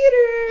the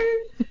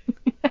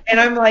theater. And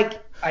I'm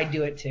like, I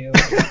do it too.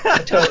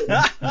 Totally.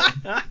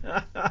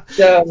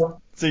 So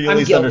you at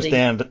least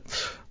understand.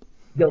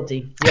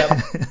 Guilty.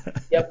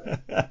 Yep.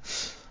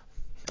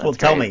 Well,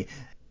 tell me.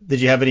 Did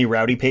you have any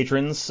rowdy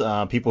patrons,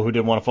 people who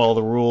didn't want to follow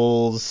the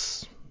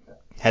rules,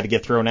 had to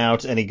get thrown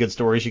out? Any good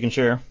stories you can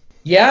share?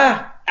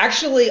 Yeah,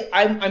 actually,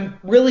 I'm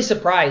really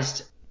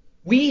surprised.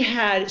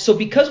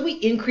 Because we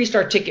increased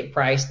our ticket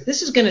price,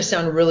 this is going to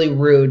sound really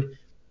rude,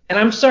 and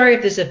I'm sorry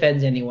if this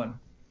offends anyone.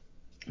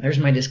 There's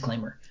my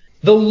disclaimer.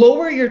 The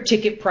lower your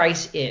ticket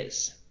price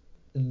is,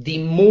 the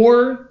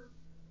more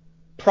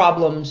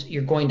problems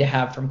you're going to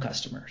have from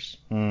customers.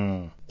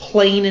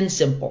 Plain and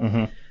simple.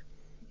 Mm-hmm.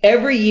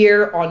 Every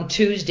year on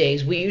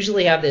Tuesdays, we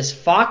usually have this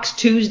Fox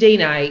Tuesday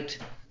night.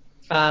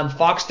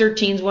 Fox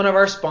 13 is one of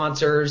our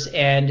sponsors,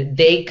 and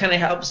they kind of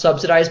help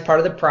subsidize part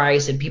of the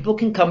price, and people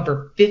can come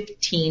for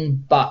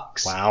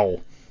 $15.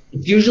 Wow.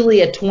 It's usually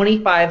a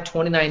 $25,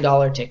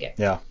 $29 ticket.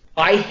 Yeah.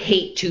 I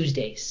hate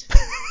Tuesdays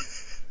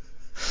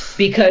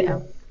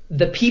because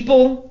the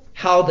people,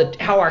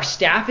 how our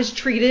staff is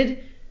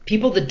treated,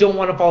 people that don't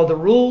want to follow the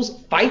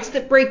rules, fights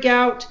that break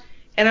out.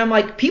 And I'm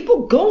like,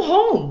 people, go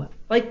home.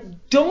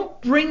 Like,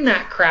 don't bring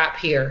that crap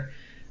here.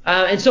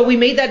 And so we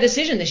made that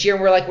decision this year,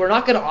 and we're like, we're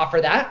not going to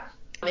offer that.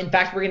 In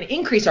fact, we're going to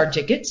increase our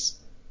tickets.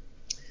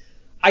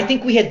 I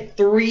think we had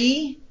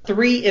three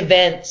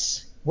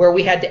events where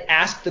we had to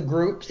ask the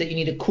groups that you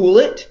need to cool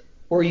it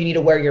or you need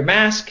to wear your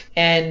mask,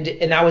 and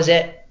that was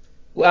it.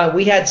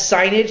 We had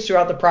signage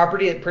throughout the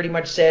property that pretty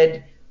much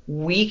said,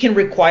 we can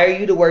require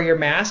you to wear your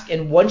mask,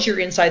 and once you're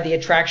inside the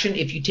attraction,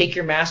 if you take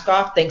your mask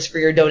off, thanks for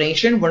your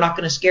donation. We're not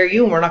going to scare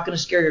you, and we're not going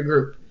to scare your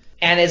group.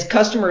 And as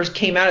customers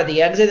came out of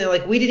the exit, they're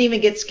like, we didn't even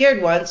get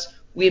scared once.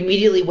 We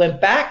immediately went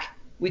back.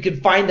 We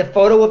could find the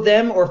photo of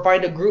them or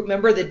find a group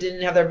member that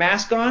didn't have their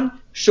mask on,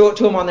 show it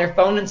to them on their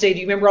phone and say, do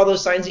you remember all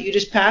those signs that you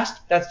just passed?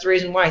 That's the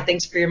reason why.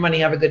 Thanks for your money.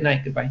 Have a good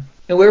night. Goodbye.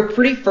 And we were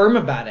pretty firm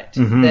about it,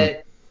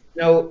 that,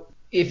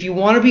 if you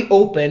want to be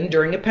open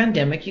during a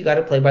pandemic, you got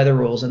to play by the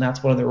rules, and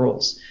that's one of the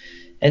rules.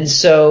 And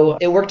so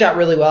it worked out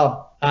really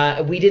well.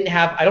 I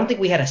don't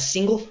think we had a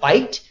single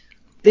fight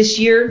this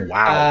year.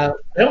 Wow.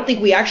 I don't think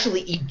we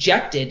actually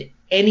ejected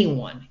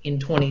anyone in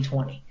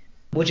 2020,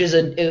 which is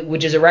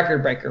a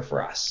record breaker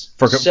for us.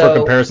 For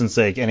comparison's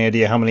sake, any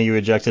idea how many you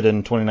ejected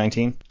in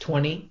 2019?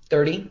 20,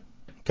 30.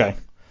 Okay.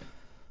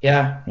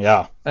 Yeah.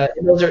 Yeah.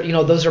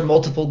 Those are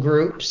multiple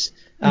groups,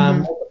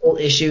 multiple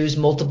issues,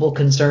 multiple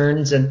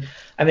concerns, and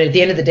I mean, at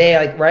the end of the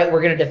day,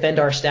 we're going to defend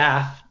our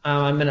staff.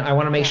 I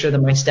want to make sure that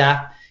my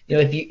staff,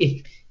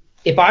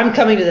 if I'm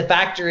coming to the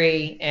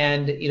factory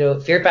and,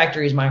 Fear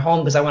Factory is my home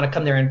because I want to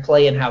come there and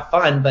play and have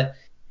fun. But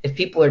if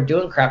people are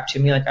doing crap to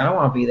me, I don't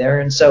want to be there.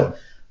 And so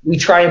we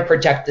try and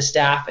protect the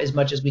staff as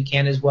much as we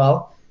can as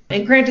well.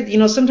 And granted,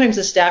 sometimes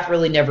the staff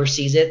really never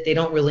sees it. They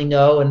don't really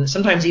know. And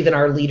sometimes even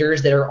our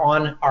leaders that are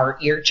on our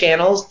ear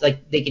channels,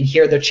 they can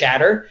hear the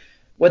chatter.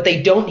 What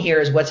they don't hear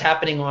is what's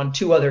happening on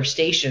two other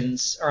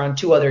stations or on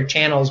two other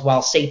channels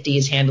while safety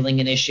is handling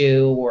an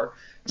issue or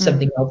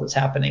something else is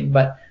happening.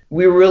 But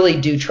we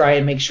really do try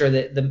and make sure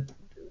that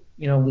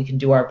we can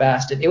do our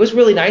best. It was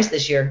really nice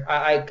this year.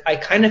 I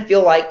kind of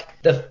feel like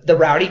the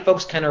rowdy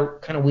folks kind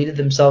of weeded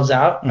themselves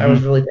out. I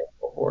was really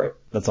thankful for it.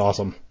 That's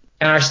awesome.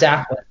 And our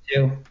staff went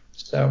too.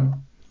 So,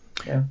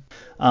 yeah.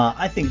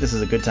 I think this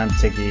is a good time to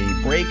take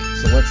a break.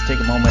 So let's take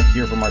a moment,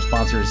 hear from our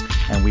sponsors,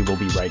 and we will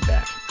be right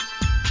back.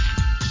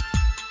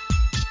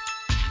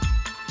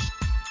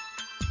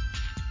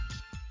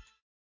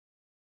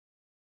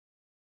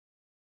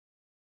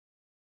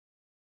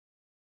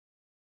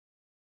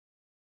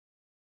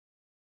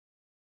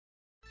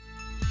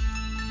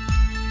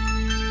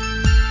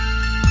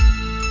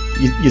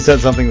 You said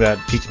something that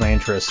piqued my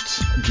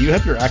interest. Do you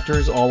have your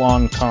actors all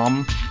on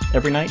comm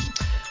every night?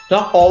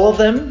 Not all of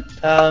them,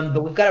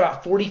 but we've got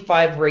about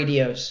 45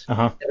 radios that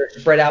are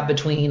spread out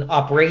between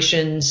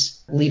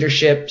operations,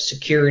 leadership,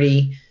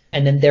 security,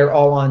 and then they're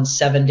all on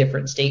 6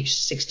 different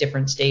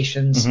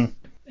stations.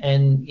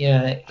 And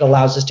it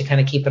allows us to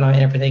kind of keep an eye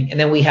on everything. And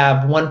then we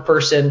have one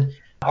person,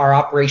 our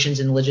operations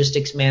and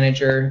logistics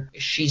manager.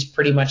 She's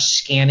pretty much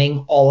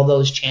scanning all of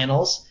those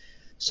channels,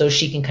 so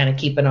she can kind of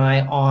keep an eye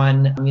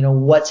on,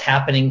 what's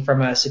happening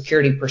from a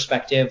security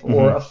perspective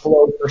or a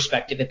flow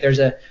perspective. If there's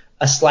a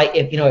slight,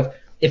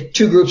 if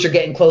two groups are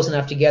getting close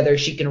enough together,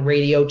 she can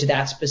radio to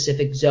that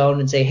specific zone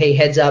and say, hey,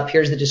 heads up,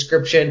 here's the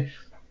description,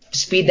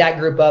 speed that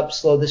group up,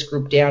 slow this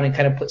group down, and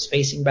kind of put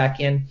spacing back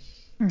in.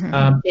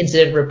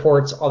 Incident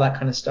reports, all that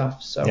kind of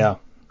stuff. So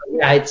we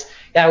had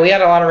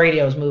a lot of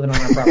radios moving on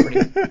our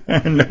property.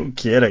 No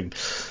kidding.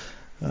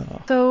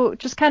 So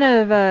just kind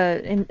of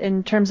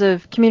in terms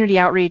of community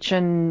outreach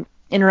and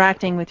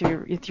interacting with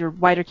your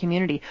wider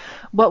community,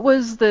 what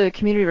was the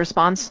community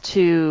response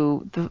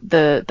to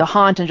the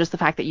haunt and just the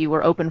fact that you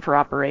were open for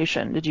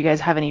operation? Did you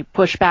guys have any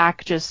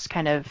pushback just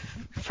kind of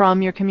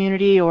from your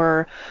community,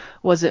 or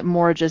was it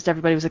more just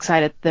everybody was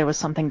excited there was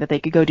something that they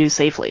could go do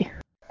safely?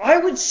 I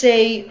would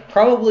say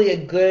probably a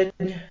good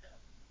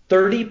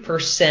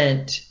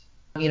 30%,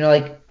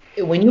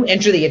 when you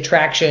enter the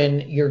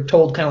attraction, you're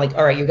told kind of like,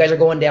 all right, you guys are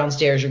going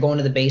downstairs, you're going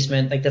to the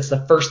basement. Like, that's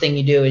the first thing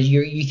you do is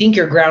you think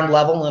you're ground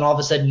level, and then all of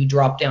a sudden you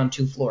drop down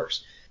 2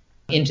 floors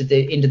into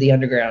the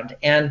underground.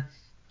 And,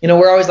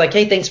 we're always like,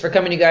 hey, thanks for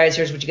coming, you guys.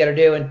 Here's what you got to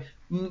do. And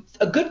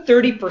a good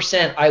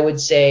 30%, I would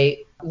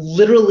say,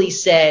 literally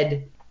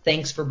said,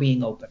 thanks for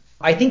being open.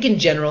 I think in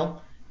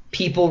general,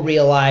 people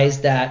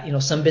realize that,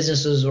 some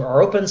businesses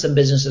are open, some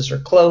businesses are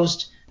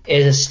closed.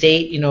 As a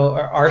state,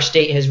 our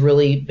state has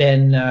really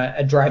been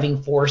a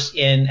driving force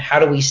in how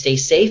do we stay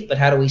safe, but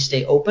how do we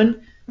stay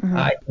open.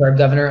 Our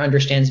governor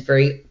understands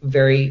very,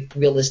 very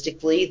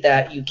realistically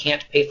that you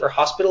can't pay for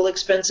hospital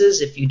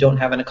expenses if you don't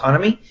have an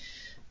economy.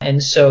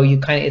 And so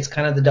it's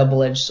kind of the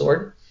double-edged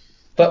sword.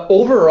 But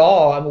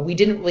overall, we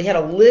had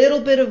a little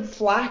bit of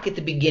flack at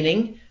the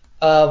beginning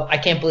of, I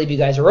can't believe you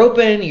guys are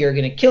open, you're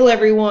going to kill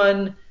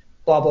everyone,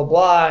 blah, blah,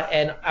 blah.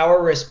 And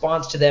our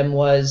response to them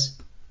was,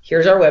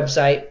 here's our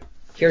website.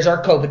 Here's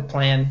our COVID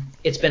plan.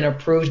 It's been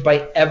approved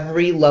by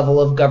every level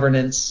of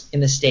governance in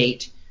the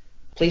state.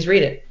 Please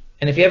read it.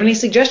 And if you have any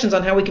suggestions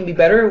on how we can be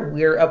better,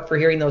 we're up for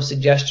hearing those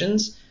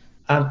suggestions.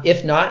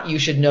 If not, you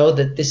should know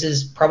that this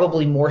is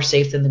probably more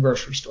safe than the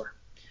grocery store.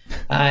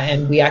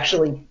 And we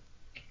actually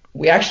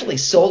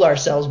sold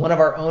ourselves. One of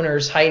our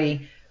owners,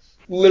 Heidi,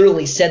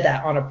 literally said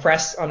that on a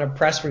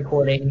press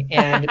recording,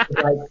 and it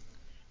was like,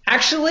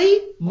 actually,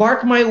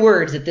 mark my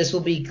words that this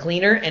will be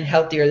cleaner and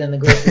healthier than the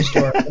grocery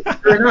store.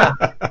 Sure enough,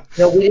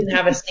 we didn't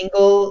have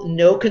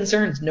no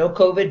concerns, no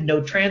COVID,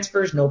 no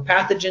transfers, no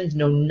pathogens,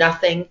 no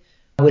nothing,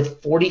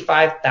 with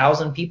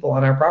 45,000 people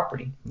on our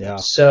property. Yeah.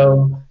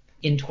 So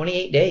in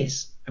 28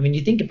 days, I mean,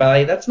 you think about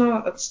it, that's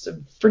a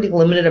pretty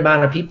limited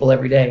amount of people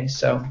every day.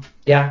 So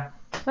yeah.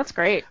 That's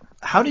great.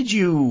 How did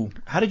you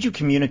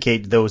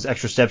communicate those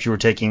extra steps you were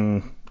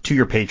taking to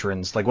your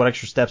patrons? Like, what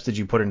extra steps did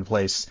you put into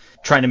place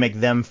trying to make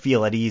them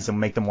feel at ease and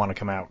make them want to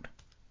come out?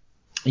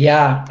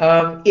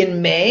 Yeah.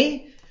 In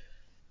May,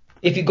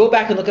 if you go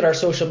back and look at our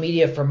social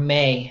media from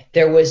May,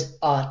 there was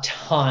a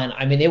ton.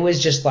 I mean, it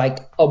was just like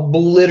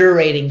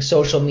obliterating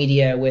social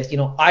media with,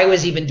 I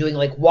was even doing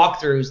like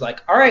walkthroughs,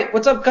 like, all right,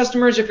 what's up,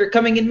 customers? If you're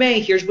coming in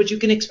May, here's what you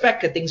can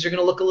expect, that things are going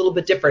to look a little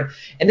bit different.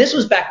 And this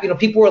was back,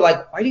 people were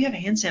like, why do you have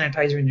hand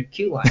sanitizer in your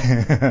queue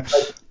line? Like,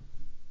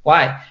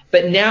 why?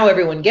 But now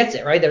everyone gets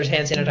it, right? There's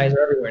hand sanitizer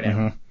everywhere now.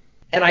 Mm-hmm.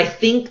 And I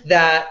think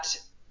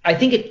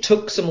it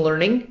took some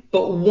learning,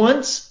 but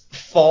once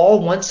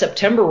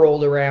September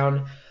rolled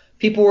around,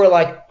 people were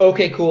like,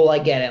 okay, cool, I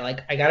get it. Like,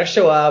 I got to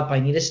show up. I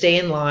need to stay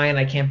in line.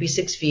 I can't be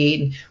 6 feet.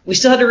 And we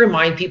still had to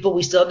remind people.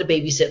 We still had to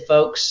babysit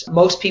folks.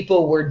 Most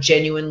people were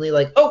genuinely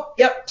like, oh,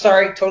 yep,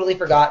 sorry, totally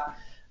forgot.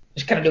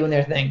 Just kind of doing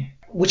their thing,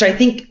 which I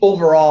think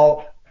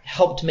overall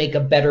helped make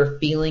a better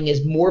feeling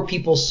as more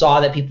people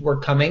saw that people were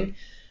coming.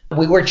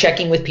 We were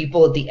checking with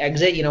people at the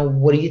exit.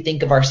 What do you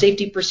think of our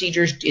safety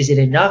procedures? Is it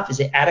enough?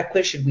 Is it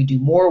adequate? Should we do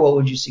more? What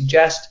would you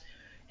suggest?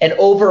 And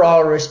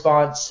overall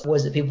response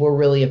was that people were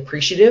really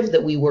appreciative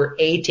that we were,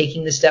 A,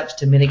 taking the steps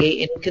to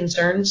mitigate any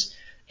concerns,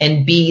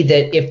 and B,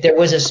 that if there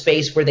was a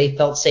space where they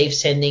felt safe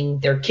sending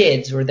their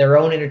kids or their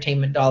own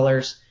entertainment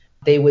dollars,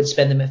 they would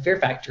spend them at Fear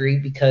Factory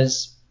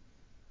because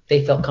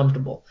they felt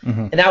comfortable.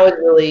 Mm-hmm. And that was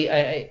really,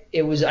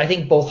 it was, I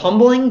think, both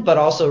humbling, but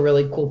also a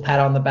really cool pat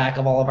on the back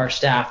of all of our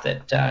staff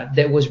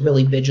that was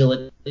really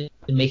vigilant in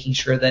making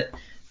sure that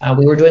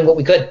we were doing what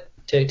we could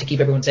to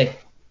keep everyone safe.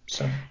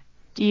 So.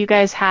 Do you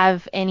guys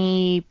have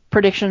any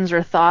predictions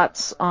or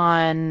thoughts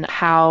on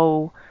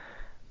how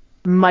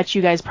much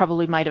you guys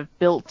probably might have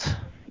built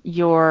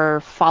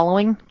your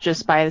following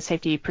just by the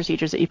safety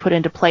procedures that you put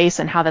into place,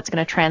 and how that's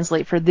going to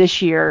translate for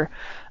this year,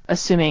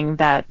 assuming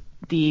that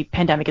the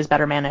pandemic is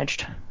better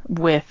managed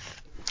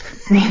with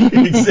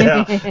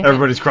yeah,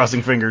 everybody's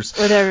crossing fingers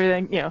with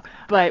everything,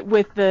 but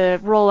with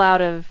the rollout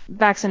of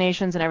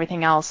vaccinations and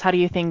everything else, how do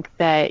you think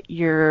that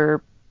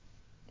your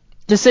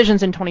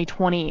decisions in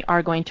 2020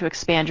 are going to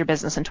expand your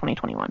business in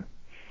 2021?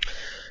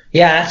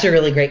 Yeah, that's a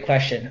really great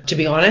question. To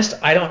be honest,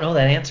 I don't know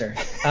that answer.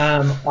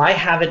 I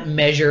haven't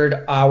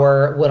measured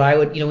what I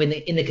would,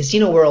 in the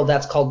casino world,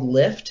 that's called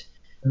lift.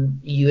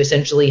 You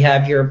essentially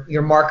have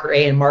your marker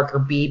A and marker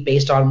B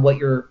based on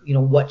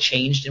what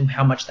changed and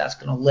how much that's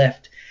going to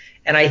lift.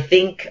 And I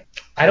think,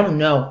 I don't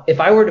know,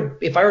 if I were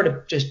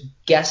to just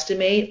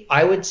guesstimate,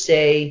 I would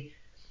say,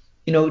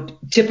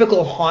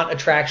 typical haunt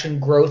attraction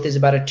growth is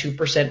about a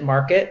 2%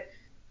 market.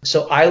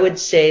 So I would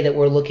say that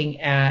we're looking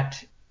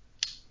at,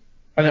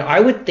 I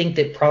would think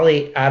that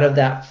probably out of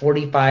that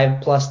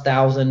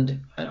 45,000+,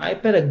 I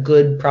bet a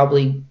good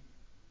probably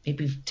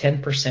maybe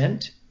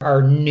 10%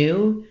 are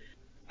new.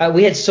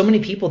 We had so many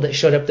people that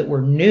showed up that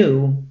were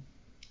new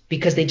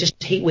because they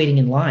just hate waiting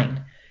in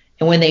line.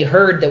 And when they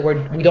heard that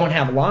we don't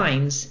have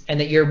lines and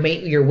that your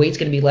wait's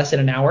going to be less than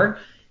an hour,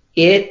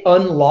 it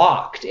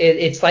unlocked.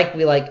 It's like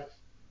we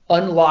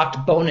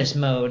unlocked bonus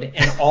mode,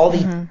 and all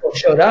these people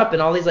showed up,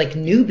 and all these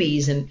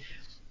newbies, and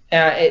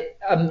it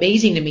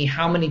amazing to me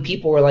how many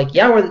people were like,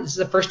 yeah, this is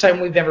the first time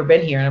we've ever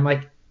been here. And I'm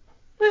like,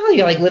 well,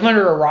 you live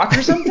under a rock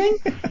or something?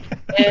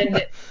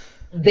 And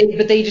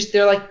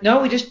they're like,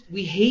 no,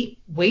 we hate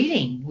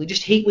waiting. We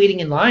just hate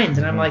waiting in lines.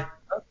 And I'm like,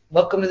 oh,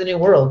 welcome to the new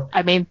world.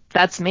 I mean,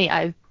 that's me.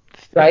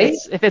 Right?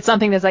 If it's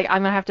something that's like,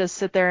 I'm going to have to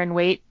sit there and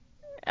wait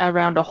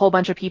around a whole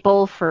bunch of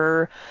people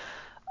for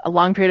a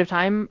long period of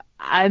time,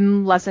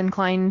 I'm less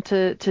inclined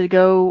to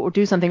go or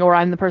do something, or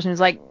I'm the person who's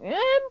like,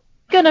 I'm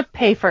going to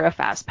pay for a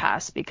fast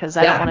pass because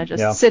I don't want to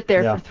just sit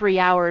there for 3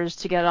 hours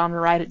to get on a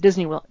ride at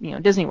Disney World.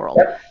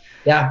 Yep.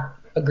 Yeah,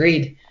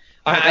 agreed.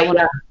 I'm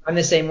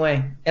the same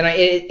way. And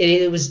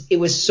it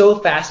was so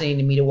fascinating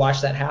to me to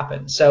watch that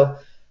happen. So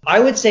I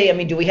would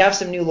say, do we have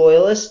some new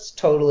loyalists?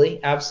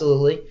 Totally.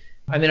 Absolutely.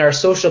 Our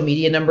social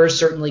media numbers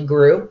certainly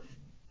grew.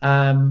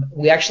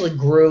 We actually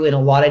grew in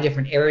a lot of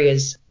different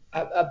areas,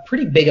 a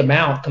pretty big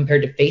amount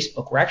compared to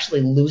Facebook. We're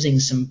actually losing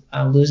some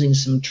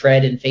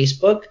tread in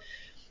Facebook.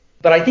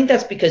 But I think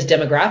that's because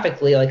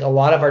demographically, a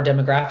lot of our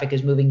demographic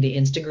is moving to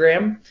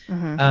Instagram.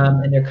 Mm-hmm.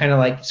 And they're kind of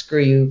like,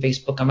 screw you,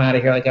 Facebook, I'm out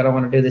of here. I don't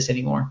want to do this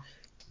anymore.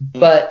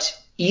 But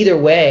either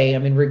way,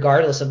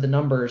 regardless of the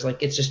numbers,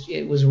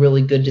 it was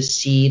really good to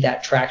see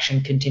that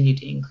traction continue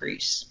to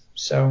increase.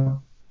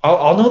 So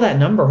I'll know that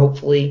number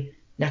hopefully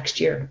next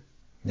year.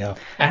 Yeah.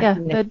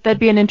 That'd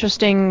be an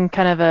interesting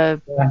kind of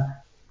a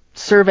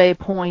survey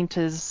point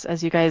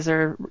as you guys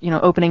are,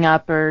 opening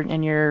up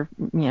and you're,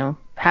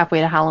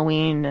 halfway to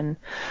Halloween and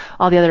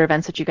all the other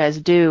events that you guys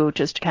do,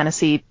 just to kind of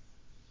see,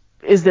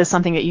 is this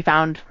something that you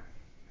found,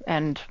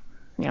 and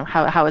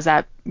how is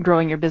that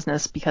growing your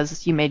business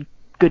because you made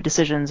good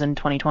decisions in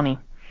 2020?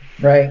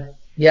 Right.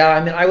 Yeah.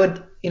 I mean, I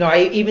would,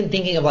 I even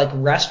thinking of like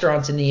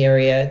restaurants in the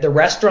area, the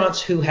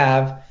restaurants who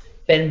have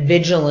been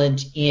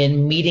vigilant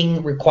in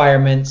meeting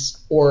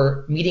requirements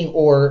or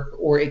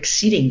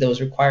exceeding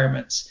those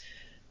requirements,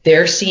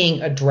 they're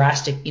seeing a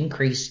drastic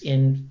increase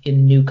in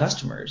new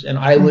customers. And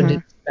I would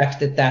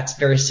expect that that's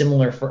very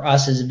similar for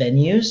us as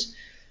venues.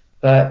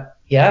 But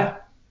yeah,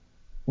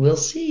 we'll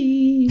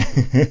see.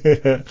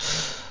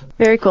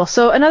 Very cool.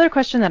 So another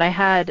question that I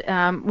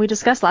had, we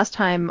discussed last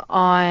time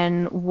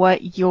on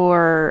what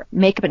your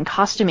makeup and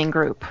costuming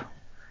group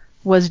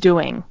was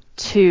doing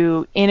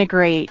to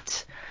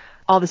integrate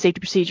all the safety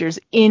procedures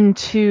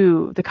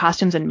into the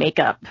costumes and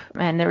makeup.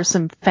 And there were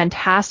some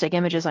fantastic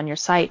images on your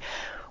site.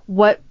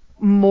 What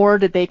more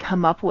did they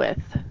come up with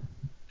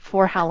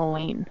for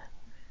Halloween?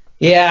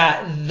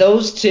 Yeah,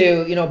 those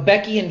two,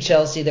 Becky and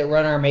Chelsea that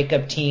run our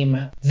makeup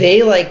team, they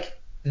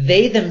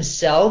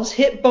themselves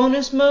hit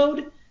bonus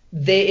mode.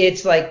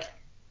 It's like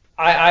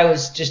I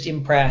was just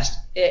impressed.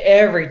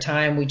 Every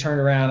time we turned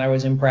around, I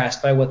was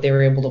impressed by what they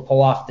were able to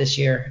pull off this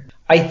year.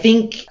 I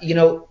think,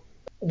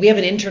 we have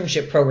an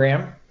internship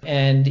program,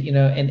 and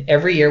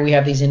every year we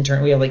have these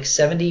we have like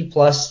 70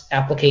 plus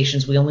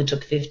applications. We only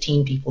took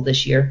 15 people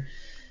this year.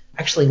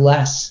 Actually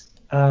less,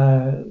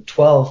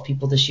 12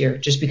 people this year,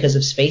 just because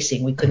of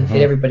spacing. We couldn't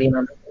fit everybody in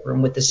our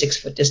room with the 6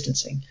 foot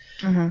distancing.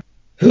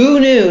 Who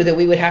knew that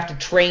we would have to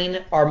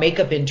train our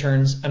makeup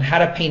interns on how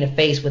to paint a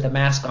face with a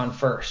mask on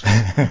first?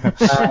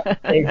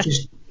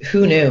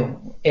 Who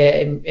knew?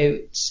 And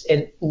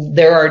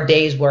there are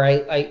days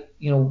where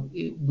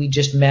we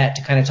just met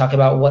to kind of talk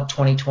about what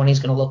 2020 is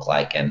going to look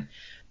like,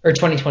 or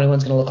 2021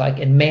 is going to look like.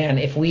 And man,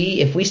 if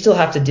we still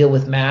have to deal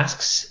with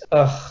masks,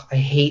 I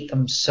hate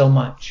them so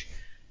much.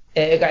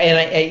 And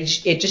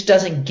it just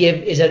doesn't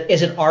give.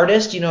 As an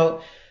artist,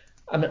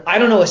 I mean, I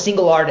don't know a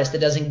single artist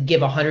that doesn't give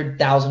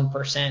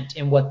 100,000%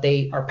 in what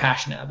they are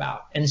passionate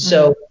about. And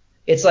so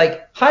it's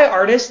like, hi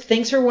artist,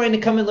 thanks for wanting to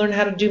come and learn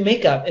how to do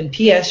makeup. And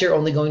P.S. you're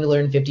only going to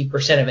learn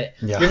 50% of it.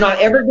 Yeah. You're not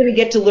ever going to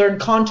get to learn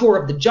contour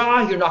of the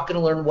jaw. You're not going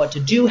to learn what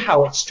to do,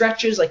 how it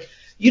stretches. Like,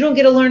 you don't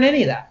get to learn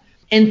any of that.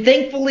 And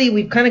thankfully,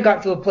 we've kind of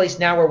got to a place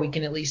now where we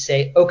can at least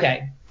say,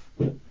 okay,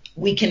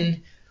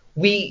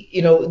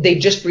 they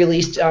just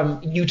released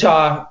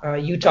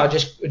Utah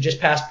just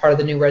passed part of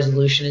the new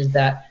resolution is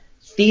that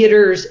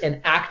theaters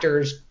and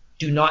actors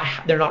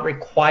they're not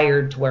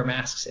required to wear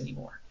masks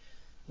anymore,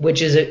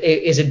 which is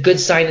a good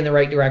sign in the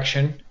right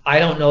direction. I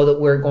don't know that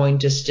we're going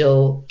to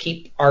still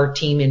keep our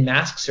team in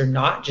masks or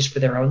not, just for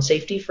their own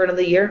safety for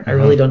another year. I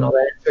really don't know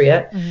that answer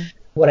yet.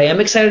 What I am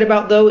excited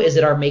about, though, is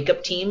that our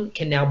makeup team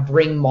can now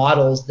bring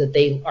models that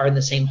they are in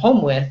the same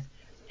home with,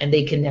 and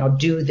they can now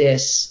do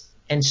this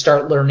and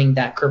start learning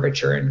that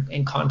curvature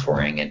and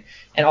contouring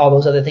and all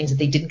those other things that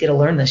they didn't get to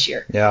learn this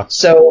year. Yeah.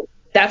 So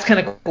that's kind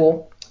of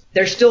cool.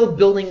 They're still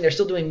doing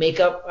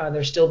makeup.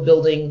 They're still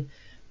building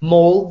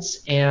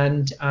molds.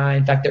 And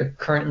in fact, they're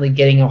currently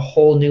getting a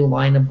whole new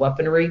line of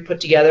weaponry put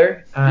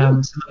together.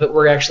 Some of it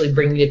we're actually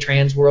bringing to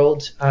Trans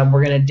World.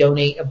 We're going to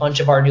donate a bunch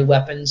of our new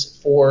weapons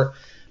for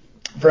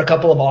a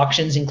couple of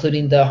auctions,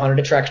 including the Haunted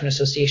Attraction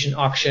Association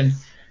auction,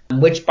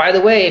 which, by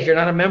the way, if you're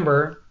not a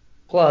member,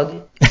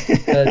 plug.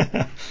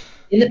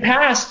 In the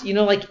past,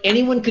 like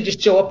anyone could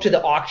just show up to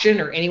the auction,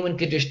 or anyone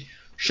could just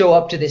show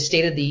up to the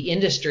state of the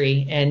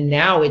industry, and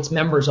now it's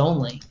members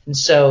only. And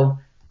so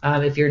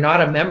if you're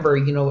not a member,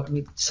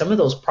 some of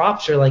those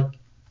props are like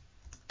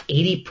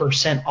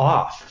 80%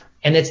 off,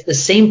 and it's the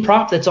same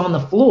prop that's on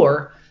the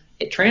floor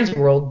at Trans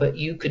World, but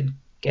you could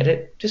get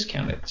it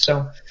discounted.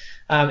 So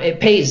it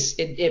pays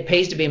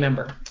to be a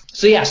member.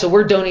 So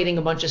we're donating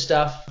a bunch of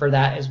stuff for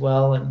that as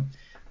well. And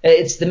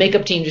it's the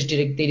makeup team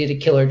they did a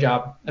killer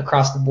job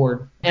across the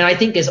board. And I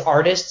think as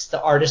artists,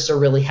 the artists are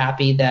really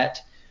happy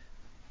that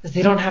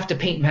they don't have to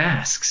paint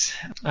masks.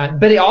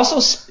 But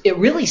it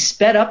really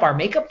sped up our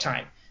makeup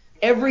time.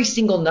 Every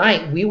single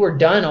night we were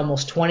done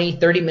almost 20,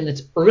 30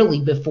 minutes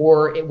early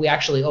before we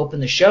actually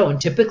opened the show. And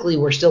typically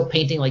we're still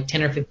painting like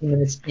 10 or 15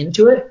 minutes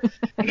into it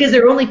because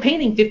they're only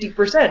painting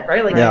 50%,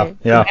 right? Like the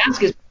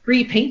mask is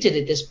pre-painted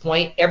at this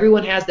point.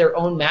 Everyone has their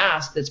own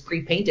mask that's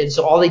pre-painted.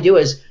 So all they do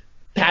is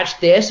patch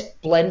this,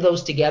 blend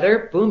those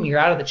together, boom, you're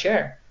out of the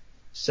chair.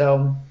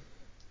 So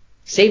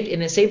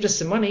it saved us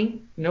some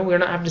money. We're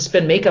not having to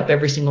spend makeup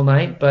every single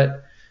night,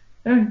 but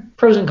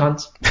pros and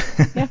cons.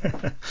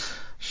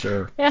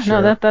 Sure. Yeah,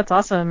 sure. No, that's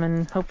awesome,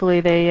 and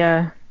hopefully they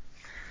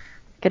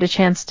get a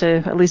chance to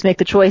at least make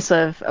the choice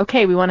of,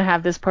 okay, we want to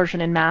have this portion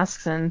in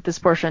masks and this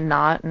portion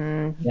not,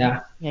 and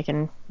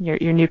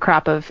your new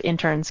crop of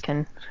interns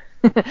can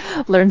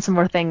learn some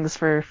more things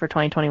for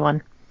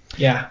 2021.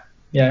 Yeah,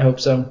 I hope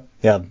so.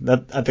 Yeah,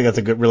 I think that's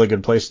a really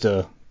good place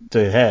to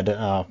to head.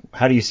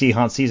 How do you see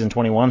Haunt Season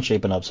 21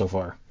 shaping up so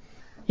far?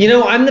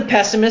 I'm the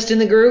pessimist in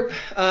the group.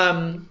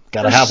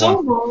 Gotta have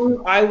one.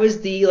 Long, I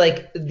was the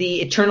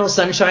eternal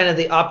sunshine of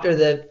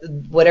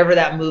the whatever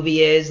that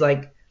movie is,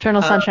 like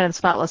Eternal Sunshine of the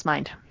Spotless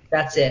Mind.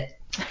 That's it.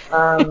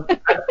 I've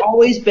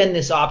always been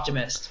this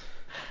optimist.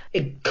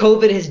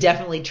 COVID has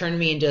definitely turned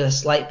me into a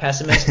slight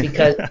pessimist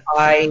because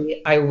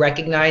I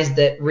recognize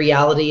that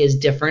reality is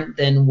different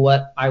than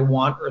what I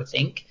want or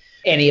think,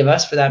 any of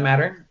us for that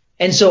matter.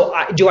 And so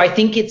do I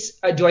think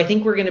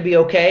we're going to be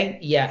okay?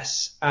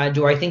 Yes.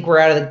 Do I think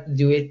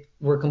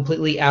we're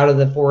completely out of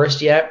the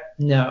forest yet?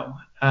 No.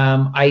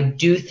 I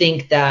do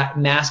think that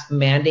mask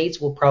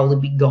mandates will probably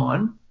be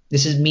gone.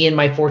 This is me and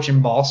my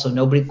fortune ball, so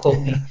nobody quote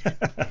me.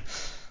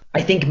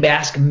 I think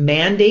mask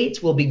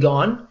mandates will be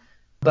gone,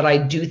 but I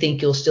do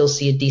think you'll still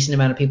see a decent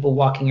amount of people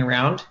walking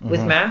around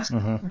with masks.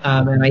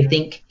 And I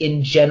think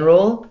in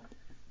general,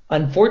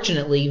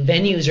 unfortunately,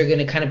 venues are going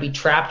to kind of be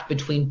trapped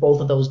between both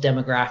of those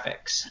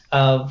demographics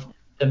of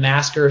the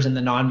maskers and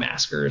the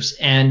non-maskers.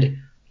 And,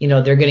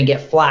 they're going to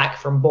get flack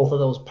from both of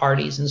those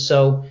parties. And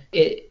so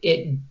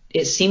it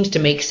seems to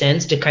make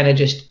sense to kind of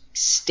just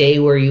stay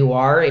where you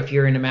are if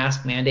you're in a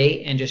mask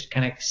mandate and just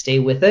kind of stay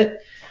with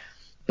it.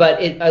 But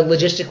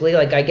logistically,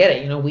 like I get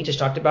it. We just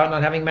talked about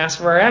not having masks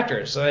for our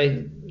actors. So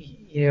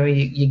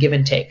you give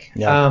and take.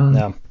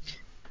 Yeah.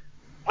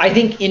 I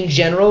think in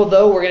general,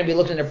 though, we're going to be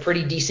looking at a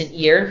pretty decent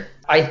year.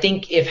 I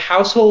think if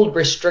household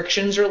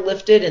restrictions are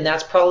lifted, and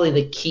that's probably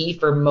the key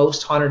for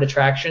most haunted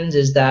attractions,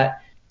 is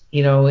that,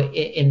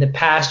 in the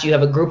past you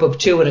have a group of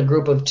 2 and a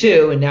group of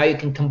 2, and now you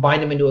can combine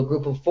them into a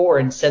group of 4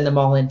 and send them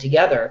all in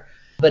together.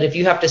 But if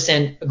you have to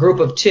send a group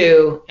of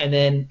 2 and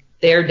then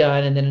they're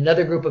done, and then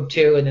another group of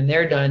 2 and then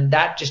they're done,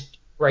 that just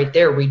right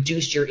there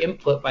reduced your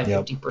input by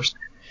 50%.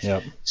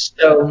 Yep.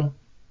 So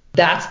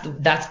that's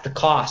the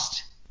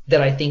cost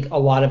that I think a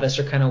lot of us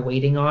are kind of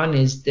waiting on,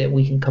 is that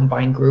we can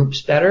combine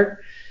groups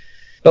better.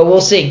 But we'll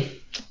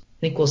see. I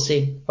think we'll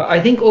see. But I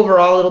think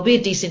overall it'll be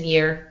a decent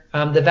year.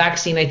 The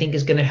vaccine, I think,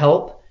 is going to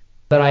help,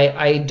 but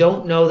I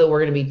don't know that we're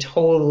going to be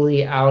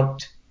totally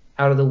out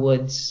of the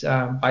woods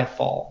by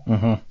fall.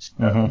 I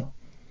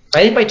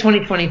think by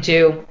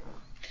 2022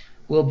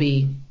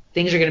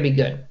 things are going to be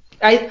good.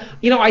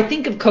 I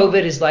think of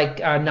COVID as like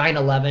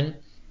 9/11,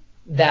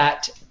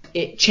 that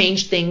it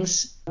changed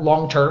things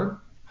long term.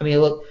 I mean,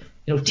 look,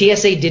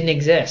 TSA didn't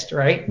exist,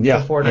 right?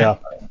 Before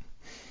 9/11.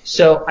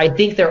 So I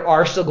think there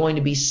are still going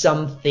to be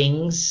some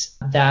things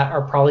that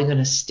are probably going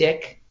to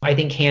stick. I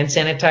think hand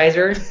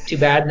sanitizer, too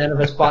bad none of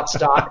us bought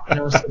stock.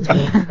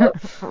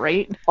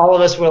 Right. All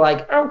of us were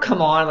like, oh,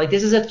 come on. Like,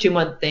 this is a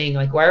 2-month thing.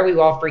 Like, why are we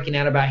all freaking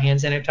out about hand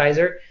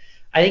sanitizer?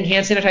 I think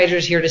hand sanitizer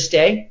is here to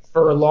stay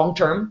for long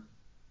term.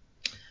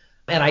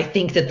 And I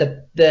think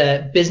that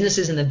the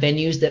businesses and the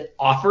venues that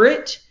offer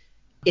it's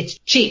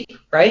cheap,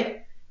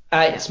 right?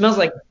 It smells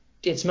like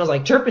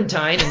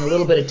turpentine and a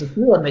little bit of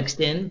tequila mixed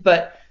in,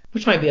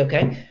 which might be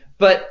okay.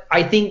 But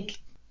I think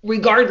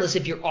regardless,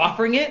 if you're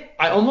offering it,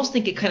 I almost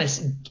think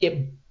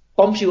it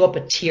bumps you up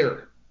a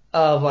tier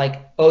of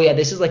like, oh yeah,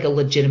 this is like a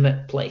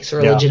legitimate place or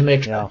a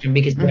legitimate attraction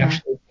because you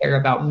actually care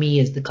about me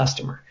as the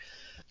customer,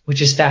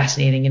 which is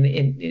fascinating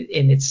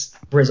in its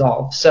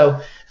resolve.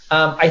 So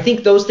I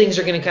think those things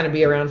are going to kind of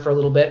be around for a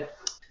little bit,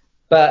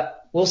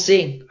 but we'll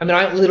see. I mean,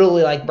 I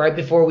literally, like, right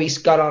before we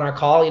got on our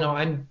call,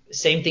 I'm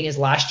same thing as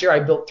last year. I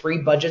built 3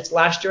 budgets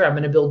last year. I'm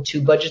going to build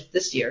 2 budgets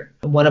this year.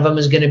 One of them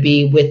is going to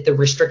be with the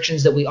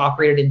restrictions that we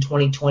operated in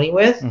 2020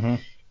 with.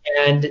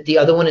 And the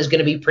other one is going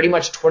to be pretty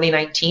much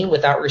 2019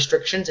 without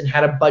restrictions, and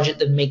had a budget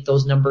that make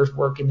those numbers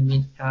work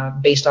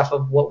based off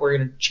of what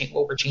we're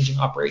changing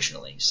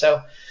operationally.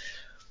 So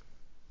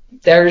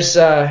there is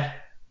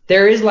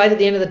light at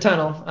the end of the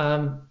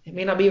tunnel. It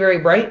may not be very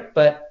bright,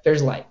 but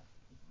there's light.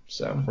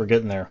 So we're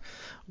getting there.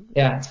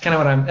 Yeah, that's kind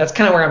of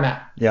where I'm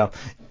at. Yeah.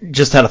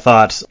 Just had a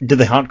thought. Did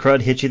the haunt crud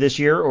hit you this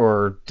year,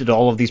 or did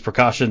all of these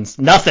precautions?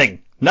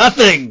 Nothing.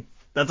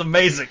 That's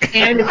amazing.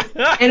 And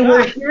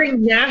we're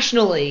hearing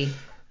nationally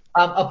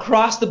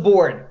across the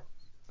board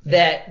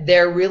that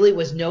there really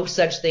was no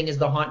such thing as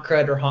the haunt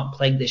crud or haunt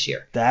plague this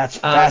year. That's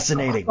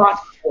fascinating.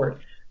 Across the board.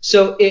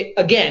 So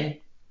again,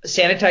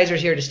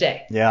 sanitizer's here to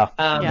stay. Yeah.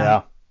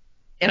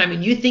 And I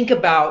mean, you think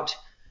about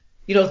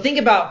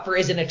for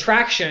as an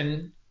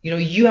attraction,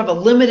 you have a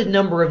limited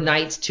number of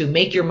nights to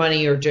make your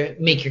money or to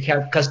make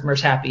your customers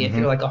happy if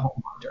you're like a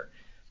home haunter.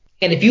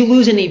 And if you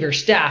lose any of your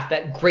staff,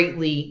 that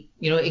greatly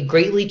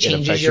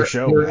changes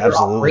your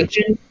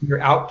operation, your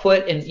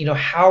output, and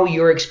how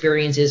your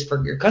experience is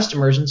for your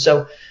customers. And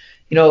so,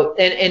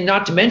 and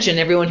not to mention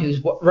everyone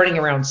who's running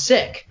around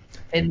sick.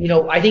 And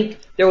I think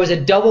there was a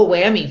double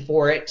whammy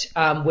for it,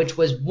 which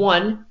was,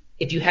 one,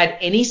 if you had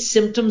any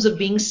symptoms of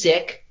being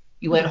sick,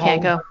 you went home.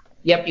 Can't go.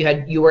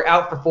 Yep, you were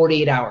out for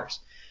 48 hours.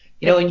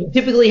 And you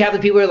typically have the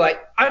people who are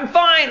like, I'm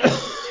fine.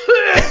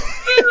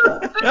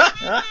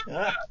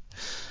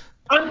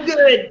 I'm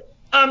good.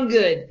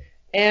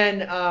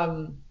 And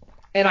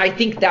I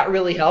think that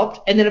really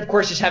helped. And then, of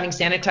course, just having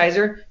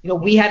sanitizer.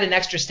 We had an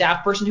extra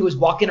staff person who was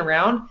walking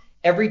around,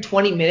 every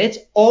 20 minutes,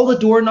 all the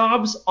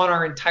doorknobs on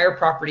our entire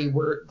property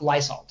were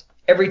Lysoled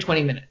every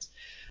 20 minutes.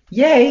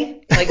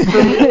 Yay. Like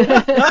for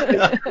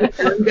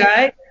me,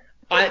 guy,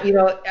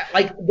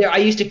 I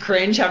used to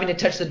cringe having to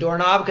touch the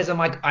doorknob because I'm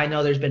like, I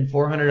know there's been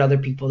 400 other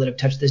people that have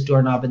touched this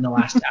doorknob in the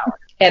last hour.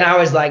 And I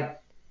was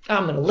like,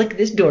 I'm going to lick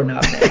this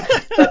doorknob now.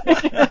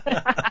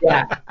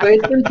 Yeah, but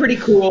it's been pretty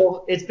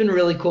cool. It's been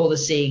really cool to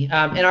see.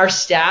 And our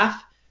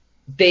staff,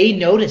 they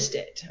noticed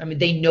it. I mean,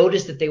 they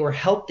noticed that they were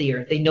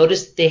healthier. They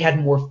noticed they had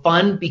more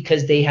fun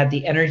because they had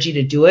the energy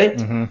to do it.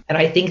 Mm-hmm. And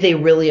I think they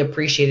really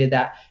appreciated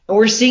that. And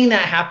we're seeing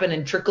that happen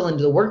and trickle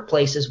into the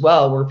workplace as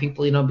well, where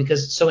people,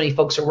 because so many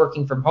folks are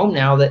working from home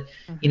now that,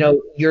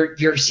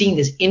 you're seeing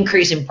this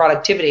increase in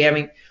productivity. I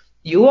mean,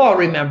 you all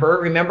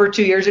remember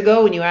 2 years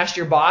ago when you asked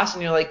your boss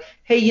and you're like,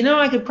 hey,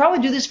 I could probably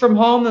do this from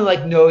home. And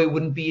like, no, it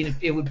would be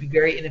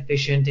very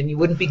inefficient and you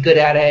wouldn't be good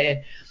at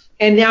it.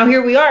 And now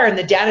here we are, and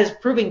the data is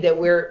proving that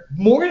we're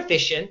more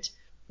efficient,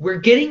 we're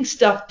getting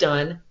stuff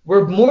done,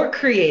 we're more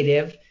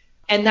creative,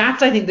 and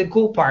that's, I think, the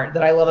cool part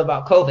that I love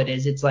about COVID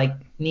is it's like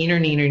neener.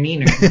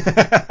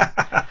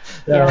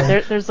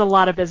 Yeah, there's a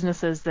lot of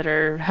businesses that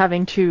are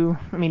having to,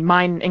 I mean,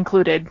 mine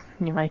included,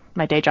 my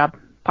day job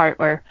part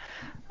where,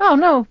 oh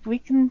no,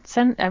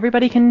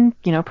 everybody can,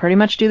 pretty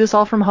much do this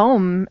all from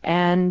home,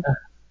 and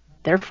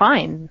they're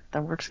fine.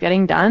 The work's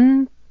getting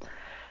done.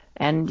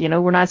 And,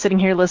 we're not sitting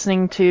here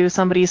listening to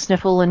somebody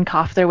sniffle and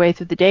cough their way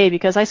through the day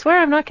because I swear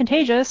I'm not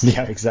contagious.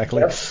 Yeah,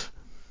 exactly.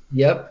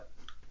 Yep.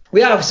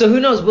 Yeah, so who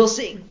knows? We'll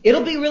see.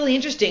 It'll be really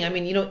interesting. I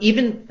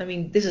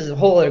mean, this is a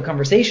whole other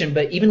conversation,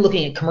 but even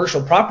looking at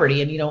commercial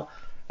property and,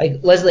 like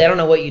Leslie, I don't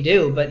know what you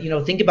do, but,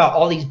 think about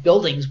all these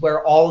buildings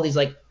where all of these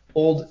like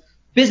old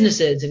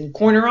businesses and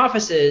corner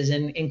offices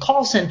and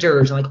call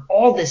centers and like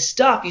all this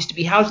stuff used to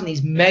be housed in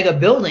these mega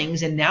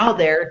buildings and now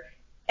they're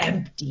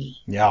empty.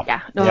 Yeah.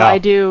 Yeah.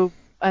 No,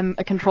 I'm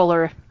a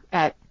controller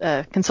at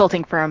a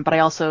consulting firm, but I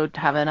also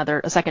have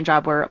a second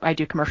job where I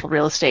do commercial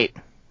real estate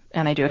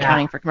and I do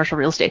accounting for commercial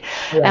real estate.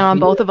 Yeah. And on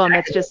both of them,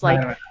 it's just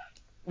like,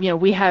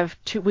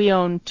 we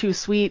own 2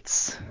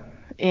 suites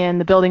in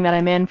the building that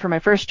I'm in for my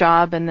first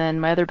job. And then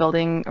my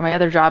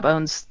other job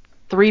owns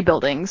 3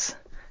 buildings.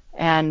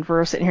 And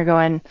we're sitting here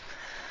going,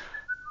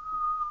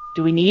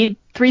 do we need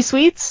 3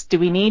 suites? Do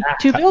we need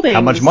 2 buildings?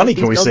 How much money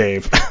can we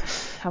save?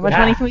 How much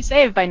money can we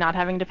save by not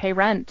having to pay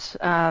rent?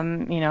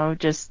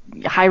 Just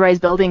high-rise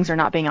buildings are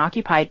not being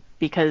occupied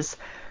because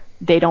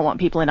they don't want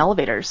people in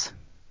elevators.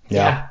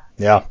 Yeah.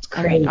 I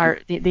mean,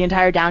 the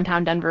entire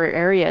downtown Denver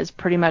area is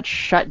pretty much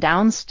shut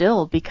down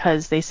still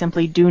because they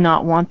simply do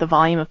not want the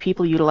volume of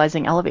people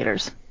utilizing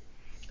elevators.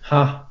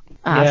 Huh.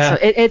 So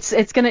it's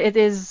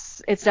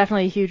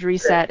definitely a huge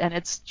reset, and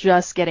it's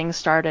just getting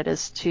started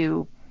as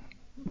to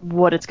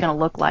what it's going to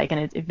look like,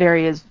 and it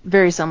is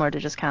very similar to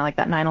just kind of like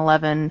that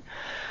 9/11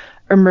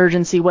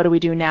 emergency. What do we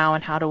do now,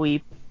 and how do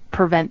we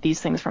prevent these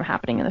things from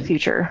happening in the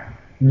future?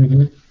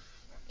 Mm-hmm.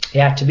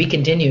 Yeah, to be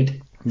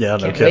continued. Yeah,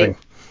 no kidding. Wait.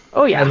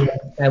 Oh yeah,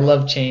 I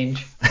love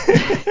change.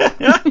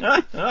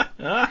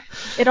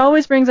 It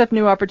always brings up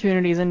new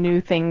opportunities and new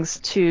things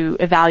to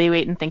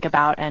evaluate and think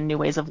about, and new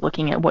ways of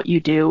looking at what you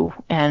do.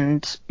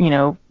 And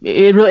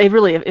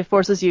it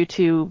forces you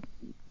to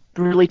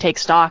really take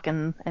stock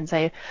and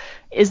say,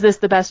 is this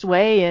the best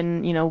way?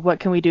 And what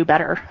can we do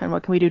better, and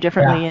what can we do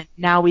differently? Yeah. And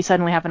now we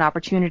suddenly have an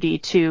opportunity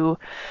to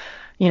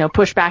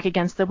push back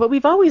against but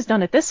we've always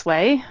done it this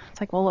way.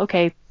 It's like, well,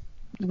 okay,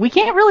 we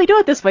can't really do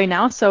it this way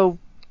now, so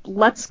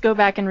let's go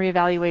back and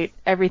reevaluate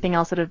everything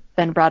else that have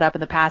been brought up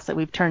in the past that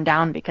we've turned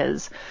down,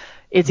 because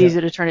it's easier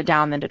to turn it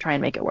down than to try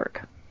and make it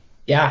work.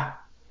 Yeah,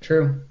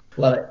 true.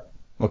 Love it.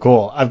 Well,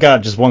 cool. I've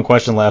got just one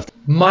question left.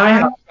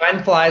 How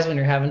time flies when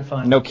you're having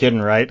fun. No kidding,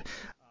 right?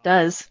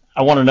 Does.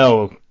 I want to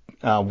know,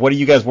 what are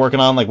you guys working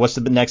on? Like, what's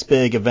the next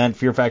big event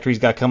Fear Factory's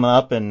got coming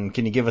up? And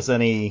can you give us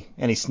any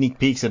sneak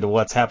peeks into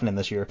what's happening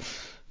this year?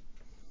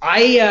 I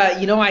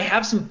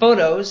have some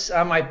photos.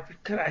 I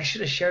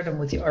should have shared them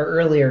with you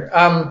earlier.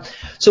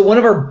 So one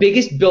of our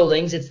biggest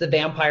buildings, it's the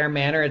Vampire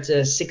Manor. It's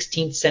a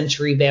 16th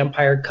century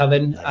vampire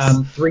coven,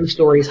 nice. 3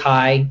 stories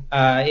high.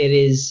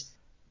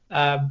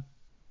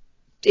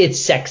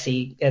 It's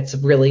sexy. That's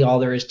really all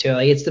there is to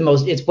it.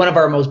 It's one of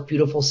our most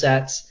beautiful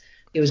sets.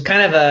 It was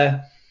kind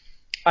of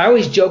I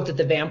always joke that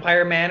the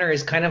Vampire Manor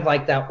is kind of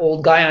like that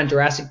old guy on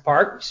Jurassic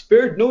Park,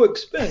 spared no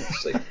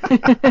expense.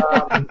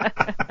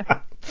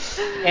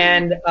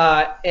 And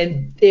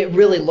it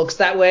really looks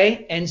that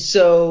way. And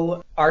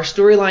so our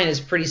storyline is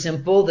pretty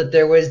simple, that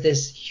there was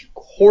this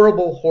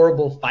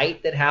horrible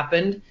fight that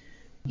happened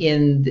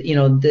in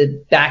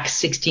the back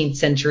 16th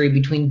century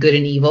between good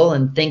and evil,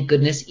 and thank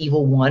goodness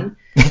evil won.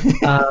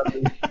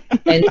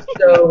 And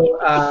so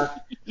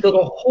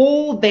the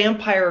whole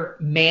Vampire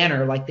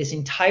Manor, like this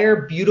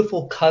entire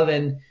beautiful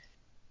coven,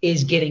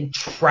 is getting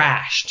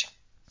trashed,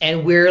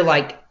 and we're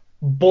like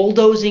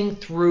bulldozing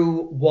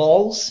through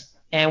walls.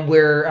 And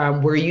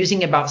we're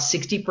using about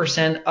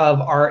 60% of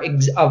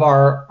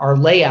our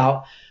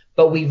layout,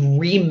 but we've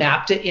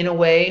remapped it in a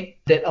way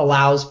that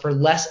allows for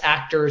less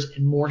actors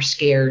and more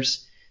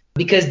scares,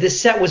 because this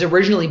set was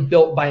originally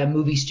built by a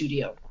movie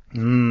studio.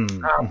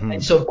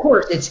 And so, of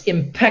course, it's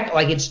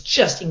it's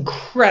just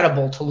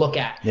incredible to look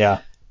at. Yeah.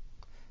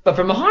 But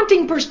from a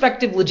haunting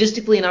perspective,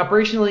 logistically and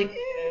operationally,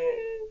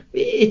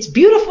 it's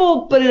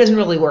beautiful, but it doesn't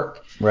really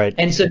work. Right.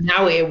 And so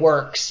now it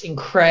works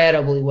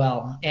incredibly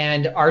well.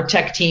 And our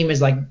tech team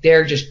is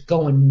they're just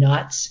going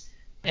nuts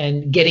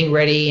and getting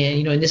ready.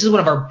 And this is one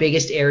of our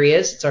biggest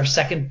areas. It's our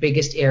second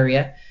biggest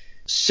area.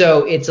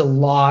 So it's a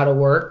lot of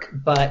work,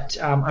 but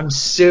I'm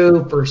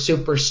super,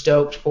 super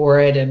stoked for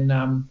it.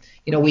 And,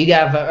 we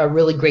have a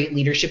really great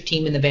leadership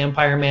team in the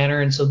Vampire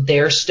Manor. And so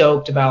they're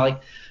stoked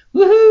about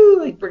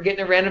woohoo, we're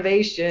getting a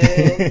renovation.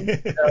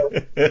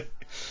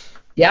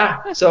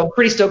 So I'm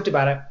pretty stoked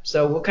about it.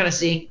 So we'll kind of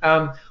see.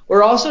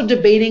 We're also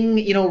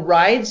debating,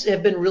 rides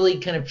have been really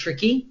kind of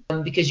tricky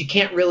because you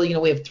can't really,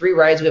 we have 3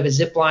 rides. We have a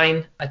zip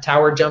line, a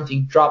tower jump,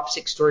 you drop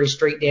 6 stories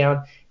straight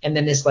down, and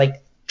then this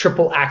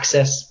triple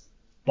access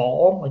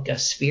ball, like a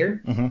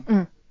sphere.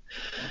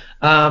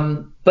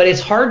 But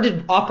it's hard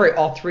to operate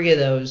all 3 of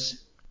those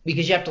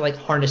because you have to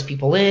harness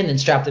people in and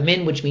strap them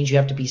in, which means you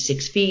have to be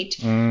 6 feet.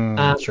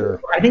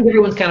 Sure. I think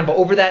everyone's kind of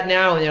over that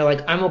now, and they're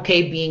like, I'm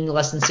okay being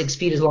less than 6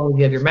 feet as long as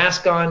you have your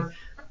mask on.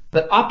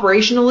 But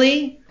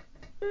operationally,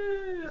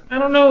 I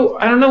don't know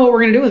what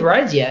we're gonna do with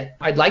rides yet.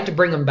 I'd like to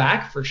bring them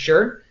back for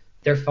sure.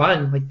 They're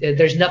fun.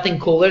 There's nothing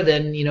cooler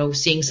than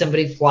seeing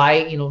somebody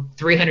fly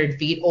 300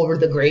 feet over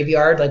the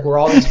graveyard, where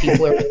all these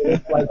people are oh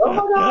my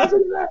God,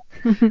 look at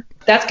that.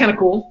 That's kind of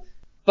cool.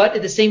 But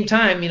at the same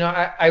time,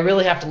 I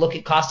really have to look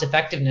at cost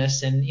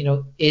effectiveness, and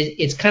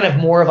it's kind of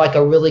more of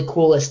a really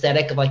cool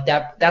aesthetic of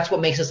that. That's what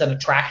makes us an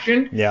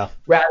attraction,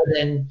 rather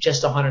than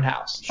just a haunted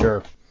house.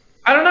 Sure.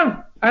 I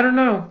don't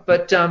know,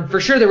 but for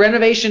sure the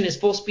renovation is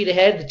full speed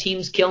ahead. The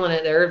team's killing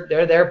it.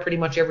 They're there pretty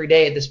much every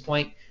day at this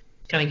point,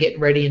 kind of getting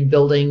ready and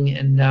building,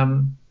 and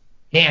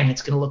man,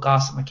 it's gonna look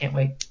awesome. I can't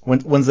wait.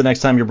 When's the next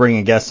time you're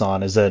bringing guests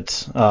on? Is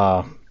it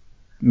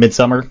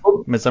Midsummer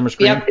Scream?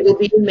 Yep, it'll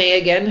be in May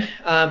again,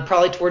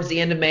 probably towards the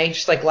end of May,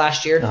 just like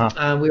last year.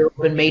 We were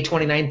open May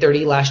 29,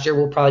 30 last year.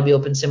 We'll probably be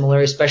open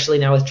similar, especially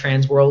now with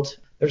Transworld.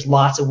 There's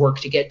lots of work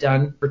to get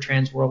done for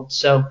Transworld.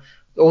 So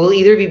will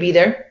either of you be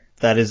there?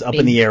 That is up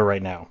in the air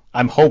right now.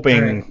 I'm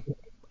hoping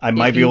I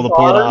might be able to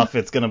pull it off.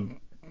 It's going to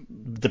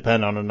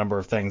depend on a number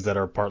of things that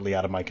are partly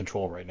out of my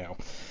control right now.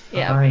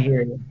 Yeah, I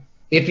hear you.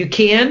 If you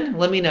can,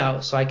 let me know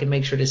so I can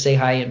make sure to say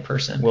hi in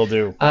person. Will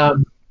do.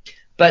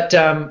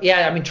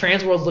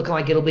 Transworld's looking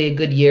like it'll be a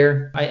good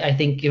year. I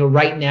think,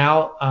 right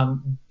now,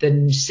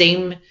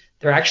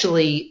 they're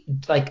actually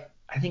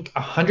I think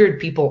 100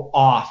 people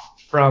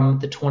off from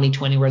the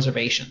 2020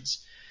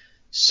 reservations.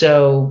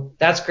 So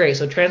that's great.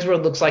 So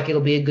Transworld looks like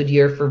it'll be a good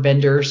year for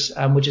vendors,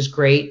 which is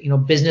great.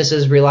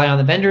 Businesses rely on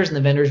the vendors and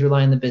the vendors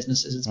rely on the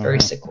businesses. It's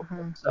very cyclical.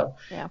 So,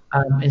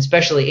 and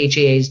especially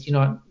HAAs,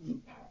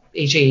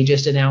 HAA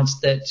just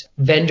announced that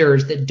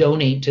vendors that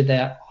donate to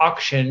the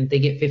auction, they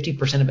get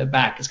 50% of it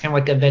back. It's kind of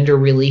like a vendor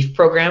relief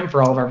program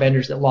for all of our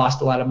vendors that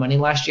lost a lot of money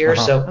last year.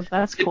 So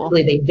that's cool.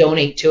 They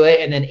donate to it,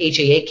 and then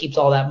HAA keeps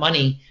all that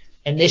money.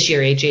 And this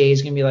year, HAA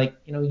is going to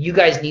be you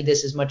guys need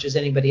this as much as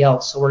anybody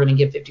else, so we're going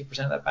to give 50%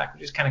 of that back,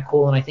 which is kind of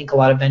cool. And I think a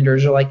lot of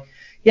vendors are like,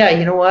 yeah,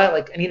 you know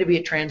what? I need to be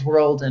at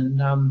Transworld.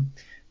 And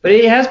but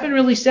it has been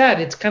really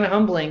sad. It's kind of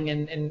humbling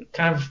and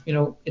kind of,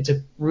 it's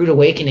a rude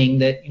awakening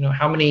that,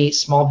 how many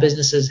small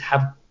businesses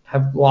have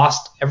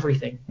lost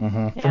everything.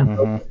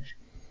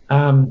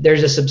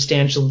 There's a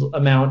substantial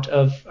amount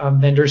of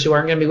vendors who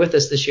aren't going to be with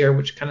us this year,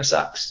 which kind of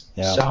sucks.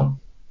 Yeah. So,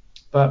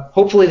 but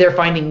hopefully they're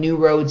finding new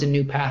roads and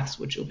new paths,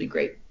 which will be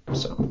great.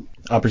 So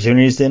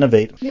opportunities to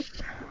innovate. Yep.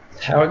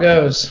 That's how it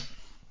goes.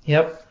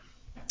 Yep.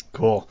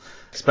 Cool.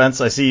 Spence,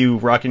 I see you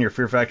rocking your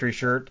Fear Factory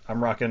shirt.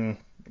 I'm rocking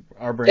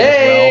our brand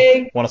as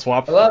well. Want to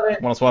swap? I love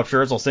it. Want to swap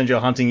shirts? I'll send you a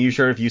Hunting You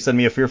shirt if you send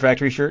me a Fear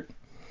Factory shirt.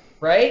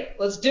 Right?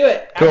 Let's do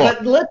it. Cool.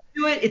 Let's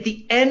do it at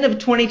the end of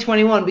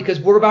 2021 because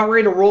we're about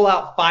ready to roll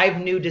out 5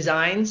 new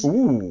designs.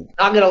 Ooh.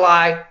 Not gonna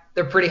lie,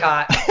 they're pretty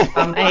hot.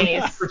 I'm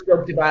super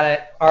stoked about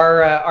it.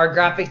 Our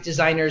graphics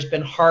designer's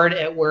been hard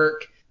at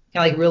work,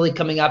 kind of really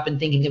coming up and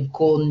thinking of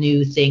cool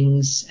new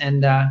things,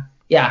 and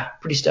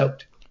pretty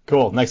stoked.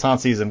 Cool. Next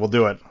haunt season, we'll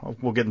do it.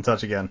 We'll get in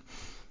touch again.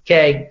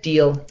 Okay,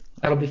 deal.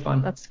 That'll be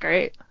fun. That's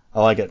great.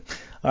 I like it.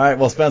 All right.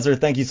 Well, Spencer,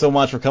 thank you so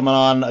much for coming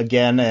on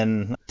again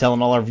and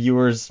telling all our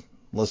viewers,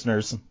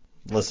 listeners,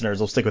 we'll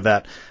stick with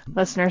that.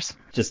 Listeners.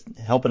 Just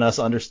helping us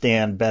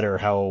understand better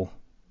how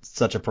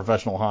such a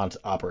professional haunt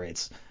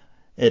operates.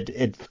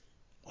 It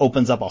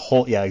opens up a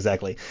whole,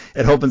 exactly.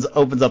 It opens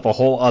up a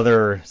whole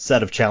other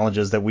set of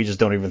challenges that we just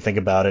don't even think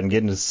about, and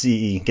getting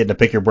to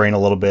pick your brain a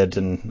little bit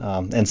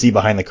and see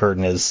behind the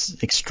curtain is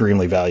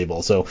extremely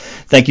valuable. So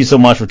thank you so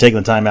much for taking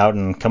the time out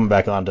and coming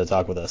back on to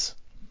talk with us.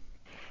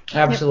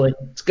 Absolutely.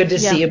 Yep. It's good to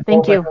see you.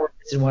 Thank you.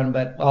 One,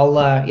 but I'll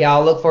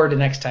look forward to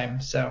next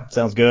time. So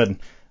sounds good.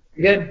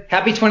 Good.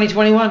 Happy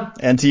 2021.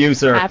 And to you,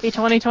 sir. Happy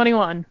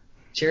 2021.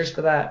 Cheers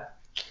for that.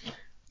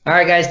 All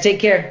right, guys. Take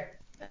care.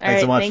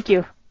 Thanks so much. Thank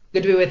you.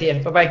 Good to be with you.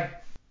 Bye-bye.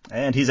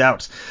 And he's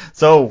out.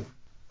 So,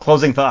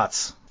 closing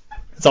thoughts.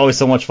 It's always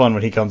so much fun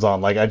when he comes on.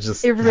 Like, I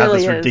just It have really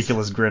this is.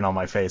 ridiculous grin on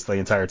my face the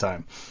entire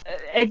time.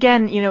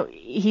 Again,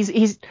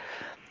 his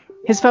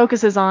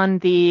focus is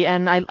on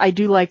and I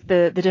do like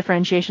the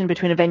differentiation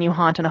between a venue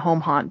haunt and a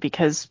home haunt,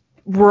 because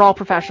we're all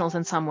professionals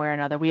in some way or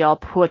another. We all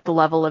put the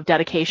level of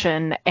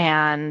dedication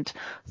and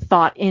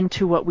thought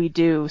into what we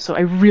do. So I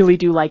really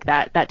do like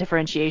that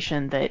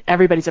differentiation, that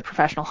everybody's a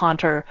professional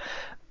haunter.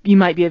 You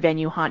might be a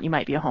venue haunt, you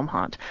might be a home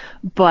haunt.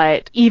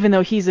 But even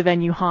though he's a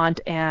venue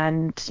haunt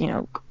and,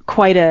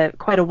 quite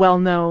a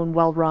well-known,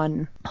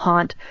 well-run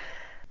haunt,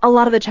 a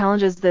lot of the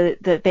challenges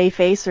that they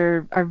face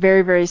are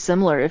very, very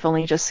similar, if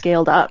only just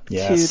scaled up to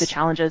the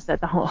challenges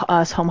that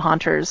us home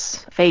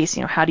haunters face.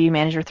 How do you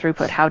manage your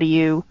throughput? How do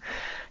you,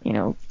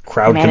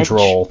 crowd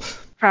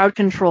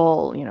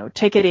control,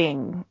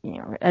 ticketing,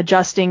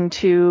 adjusting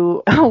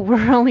to,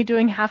 we're only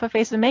doing half a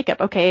face of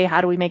makeup. Okay,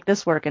 how do we make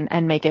this work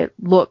and make it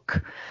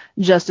look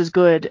just as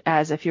good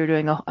as if you're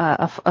doing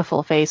a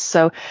full face?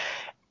 So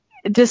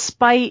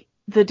despite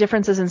the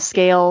differences in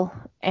scale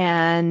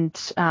and,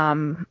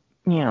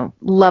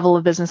 level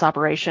of business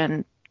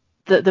operation,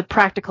 the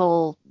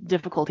practical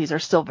difficulties are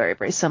still very,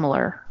 very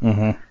similar,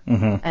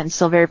 and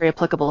still very, very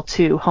applicable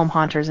to home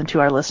haunters and to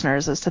our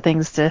listeners as to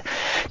things to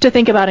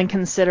think about and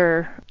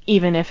consider,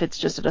 even if it's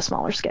just at a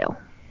smaller scale.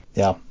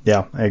 Yeah,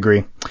 I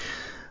agree.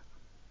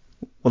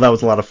 Well, that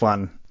was a lot of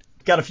fun.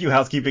 Got a few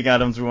housekeeping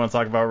items we want to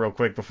talk about real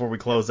quick before we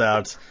close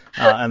out,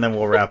 and then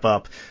we'll wrap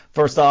up.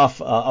 First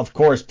off, of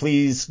course,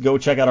 please go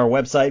check out our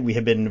website. We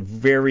have been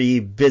very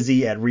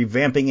busy at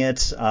revamping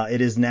it.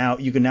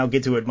 You can now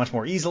get to it much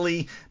more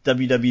easily.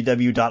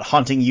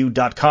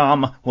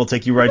 www.hauntingyou.com will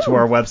take you right to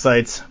our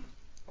website.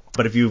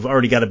 But if you've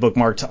already got it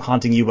bookmarked,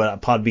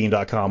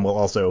 hauntingyou.podbean.com will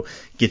also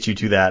get you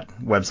to that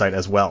website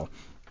as well.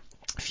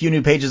 A few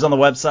new pages on the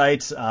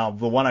website.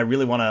 The one I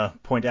really want to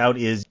point out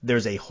is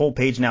there's a whole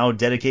page now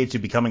dedicated to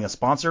becoming a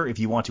sponsor if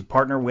you want to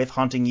partner with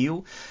Haunting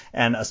You.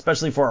 And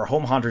especially for our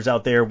home haunters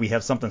out there, we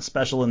have something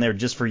special in there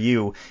just for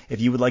you.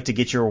 If you would like to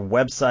get your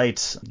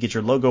website, get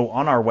your logo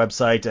on our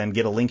website and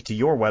get a link to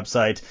your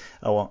website,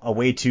 a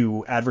way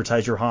to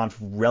advertise your haunt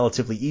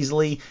relatively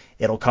easily,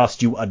 it'll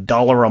cost you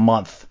 $1 a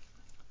month.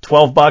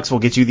 $12 will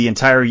get you the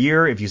entire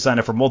year. If you sign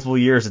up for multiple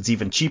years, it's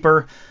even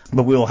cheaper.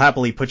 But we will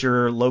happily put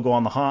your logo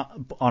on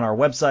our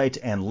website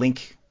and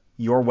link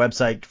your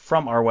website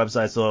from our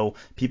website so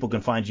people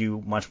can find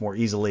you much more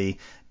easily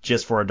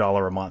just for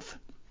 $1 a month.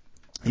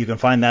 You can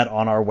find that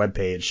on our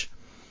webpage.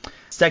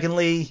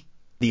 Secondly,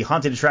 the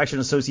Haunted Attraction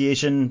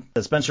Association,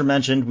 as Spencer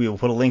mentioned, we will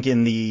put a link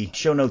in the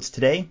show notes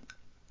today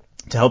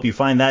to help you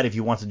find that if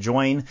you want to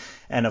join.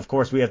 And of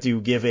course, we have to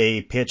give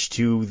a pitch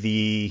to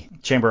the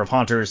Chamber of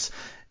Haunters.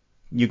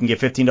 You can get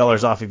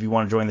 $15 off if you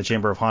want to join the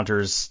Chamber of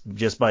Haunters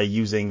just by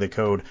using the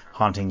code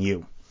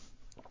HauntingYou.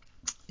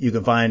 You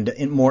can find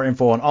more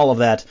info on all of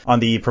that on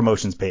the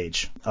promotions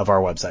page of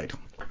our website.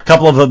 A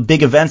couple of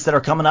big events that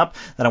are coming up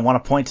that I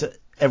want to point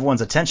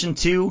everyone's attention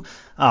to.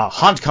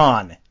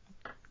 HauntCon.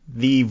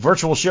 The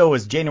virtual show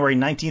is January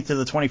 19th to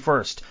the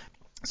 21st.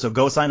 So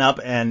go sign up,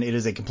 and it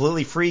is a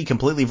completely free,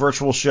 completely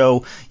virtual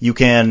show. You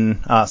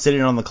can sit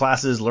in on the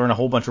classes, learn a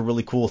whole bunch of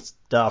really cool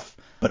stuff,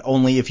 but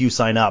only if you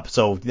sign up.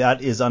 So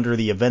that is under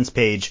the events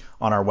page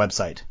on our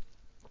website.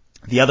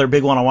 The other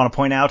big one I want to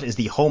point out is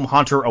the Home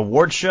Haunter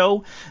Award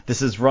Show.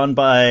 This is run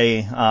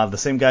by the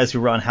same guys who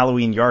run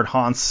Halloween Yard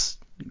Haunts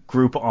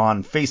group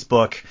on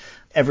Facebook.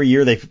 Every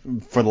year I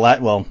think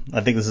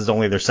this is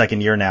only their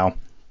second year now.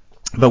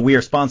 But we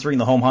are sponsoring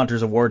the Home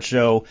Haunters Award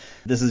Show.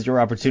 This is your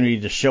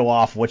opportunity to show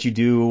off what you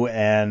do,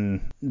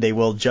 and they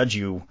will judge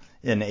you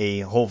in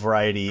a whole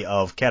variety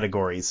of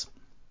categories.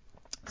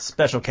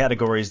 Special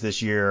categories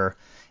this year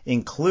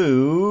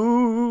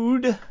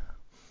include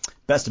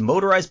Best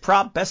Motorized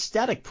Prop, Best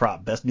Static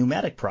Prop, Best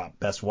Pneumatic Prop,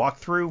 Best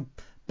Walkthrough,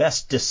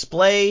 Best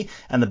Display,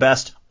 and the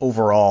Best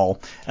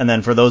Overall. And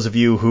then for those of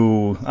you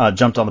who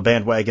jumped on the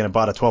bandwagon and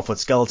bought a 12-foot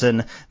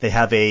skeleton, they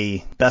have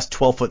a Best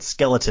 12-foot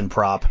Skeleton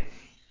Prop.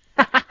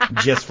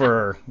 just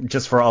for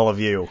all of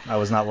you. I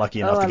was not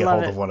lucky enough to get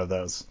hold of one of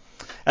those.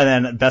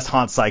 And then Best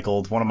Haunt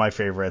Cycled, one of my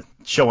favorite,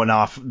 showing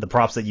off the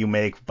props that you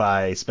make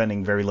by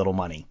spending very little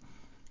money.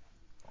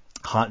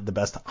 The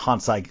best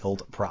Haunt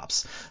Cycled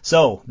props.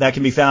 So that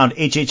can be found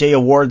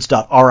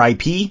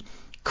hhaawards.rip.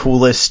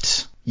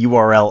 Coolest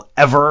URL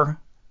ever.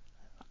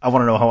 I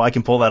want to know how I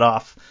can pull that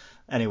off.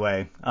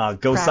 Anyway,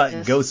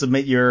 go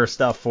submit your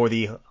stuff for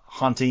the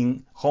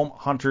Home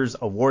Hunters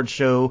Award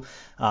Show.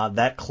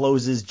 That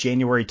closes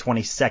January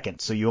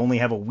 22nd. So you only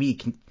have a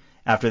week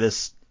after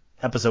this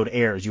episode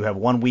airs. You have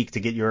 1 week to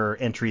get your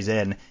entries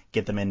in.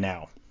 Get them in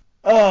now.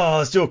 Oh,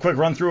 let's do a quick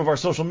run through of our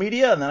social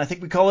media, and then I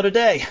think we call it a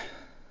day.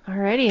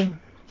 Alrighty.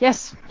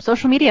 Yes,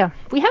 social media.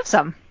 We have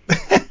some.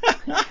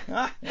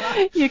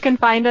 You can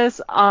find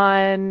us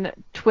on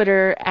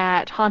Twitter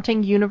at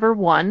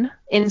HauntingUniver1,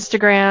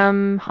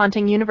 Instagram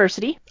Haunting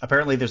University.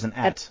 Apparently there's an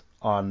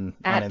on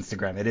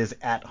Instagram. It is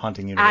at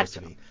Haunting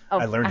University.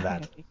 I learned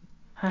that.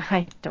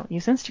 I don't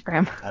use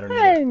Instagram. I don't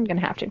either. I'm going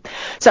to have to.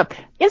 So,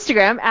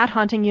 Instagram at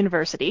Haunting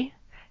University.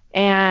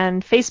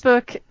 And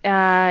Facebook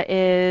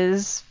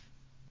is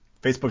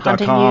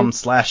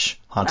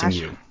Facebook.com/haunting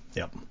you.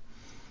 Yep.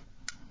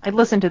 I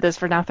listened to this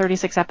for now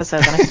 36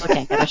 episodes and I still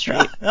can't get it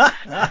straight.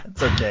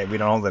 It's okay. We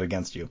don't hold it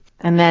against you.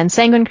 And then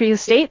Sanguine Creek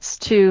Estates,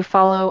 to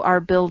follow our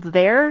build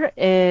there,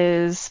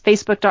 is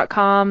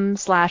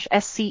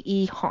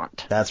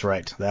facebook.com/SCEHaunt. That's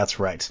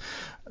right.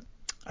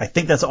 I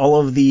think that's all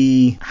of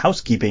the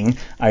housekeeping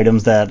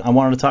items that I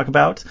wanted to talk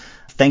about.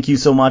 Thank you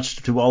so much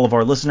to all of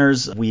our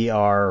listeners. We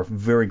are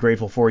very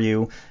grateful for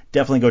you.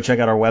 Definitely go check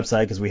out our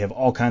website because we have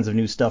all kinds of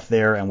new stuff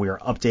there and we are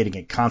updating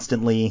it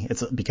constantly.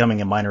 It's becoming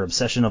a minor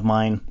obsession of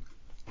mine.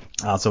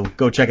 So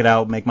go check it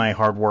out, make my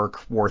hard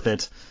work worth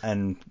it,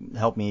 and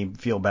help me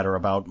feel better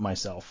about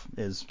myself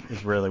is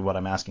really what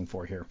I'm asking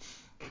for here.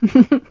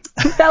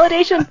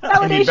 Validation.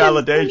 I need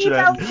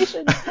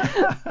validation.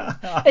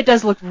 It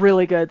does look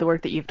really good, the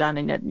work that you've done,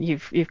 and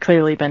you've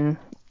clearly been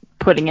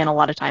putting in a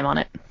lot of time on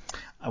it.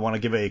 I want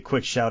to give a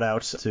quick shout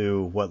out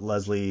to what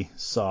Leslie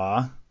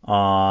saw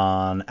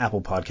on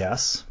Apple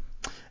Podcasts,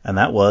 and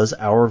that was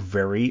our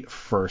very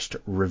first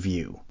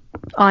review.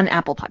 On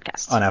Apple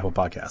Podcasts.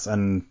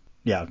 And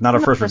yeah, not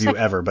our first review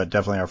ever, but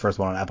definitely our first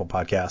one on Apple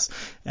Podcasts,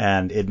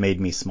 and it made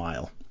me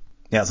smile.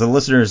 Yeah, so the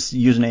listener's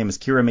username is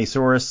Kira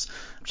Masaurus.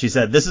 She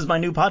said, "This is my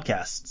new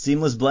podcast.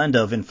 Seamless blend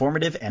of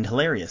informative and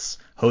hilarious.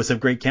 Hosts have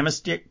great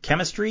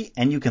chemistry,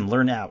 and you can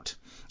learn out.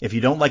 If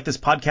you don't like this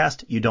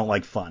podcast, you don't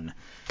like fun."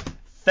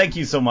 Thank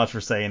you so much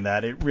for saying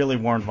that. It really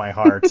warmed my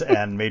heart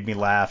and made me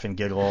laugh and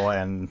giggle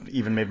and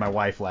even made my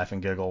wife laugh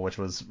and giggle, which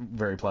was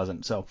very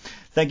pleasant. So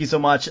thank you so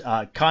much.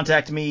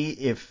 Contact me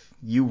if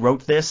you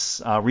wrote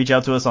this. Reach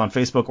out to us on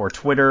Facebook or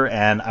Twitter,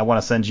 and I want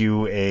to send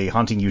you a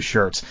Haunting You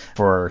shirt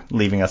for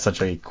leaving us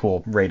such a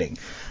cool rating.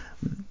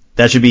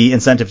 That should be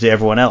incentive to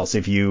everyone else.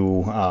 If you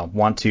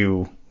want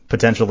to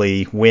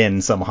potentially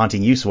win some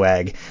Haunting You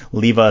swag,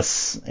 leave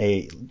us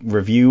a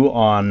review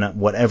on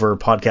whatever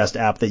podcast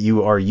app that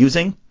you are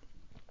using.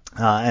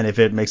 And if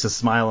it makes us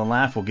smile and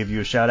laugh, we'll give you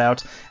a shout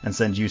out and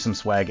send you some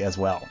swag as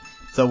well.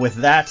 So with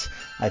that,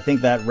 I think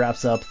that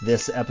wraps up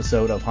this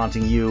episode of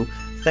Haunting You.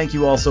 Thank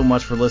you all so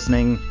much for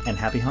listening, and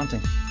happy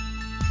haunting.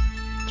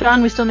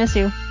 John, we still miss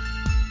you.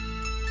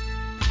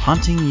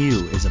 Haunting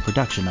You is a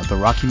production of the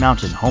Rocky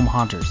Mountain Home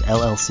Haunters,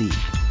 LLC.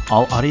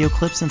 All audio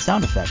clips and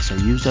sound effects are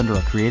used under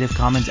a Creative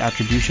Commons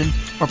Attribution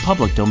or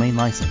Public Domain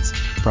license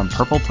from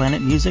Purple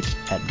Planet Music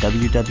at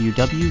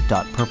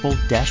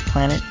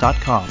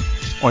www.purple-planet.com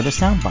or the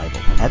Sound Bible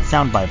at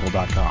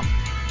soundbible.com.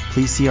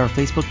 Please see our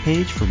Facebook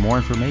page for more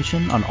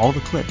information on all the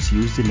clips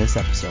used in this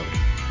episode.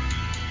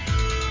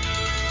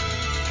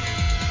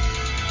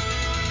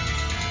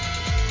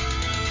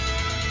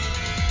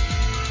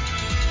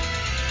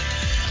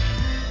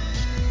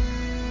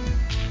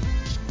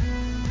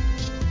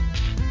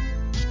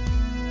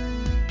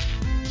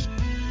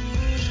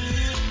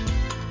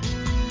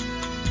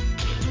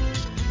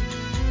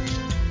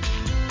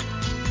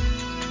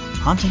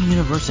 Haunting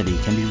University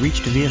can be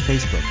reached via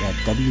Facebook at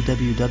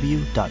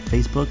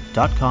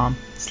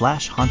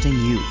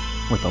www.facebook.com/hauntingu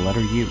with the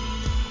letter U,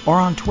 or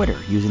on Twitter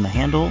using the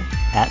handle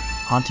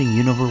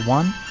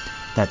 @HauntingUniver1.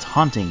 That's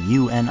Haunting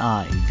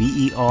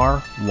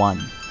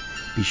UNIVER1.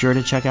 Be sure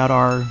to check out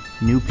our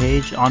new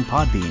page on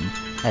Podbean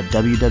at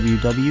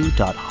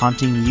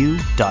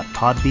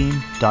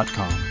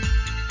www.hauntingu.podbean.com.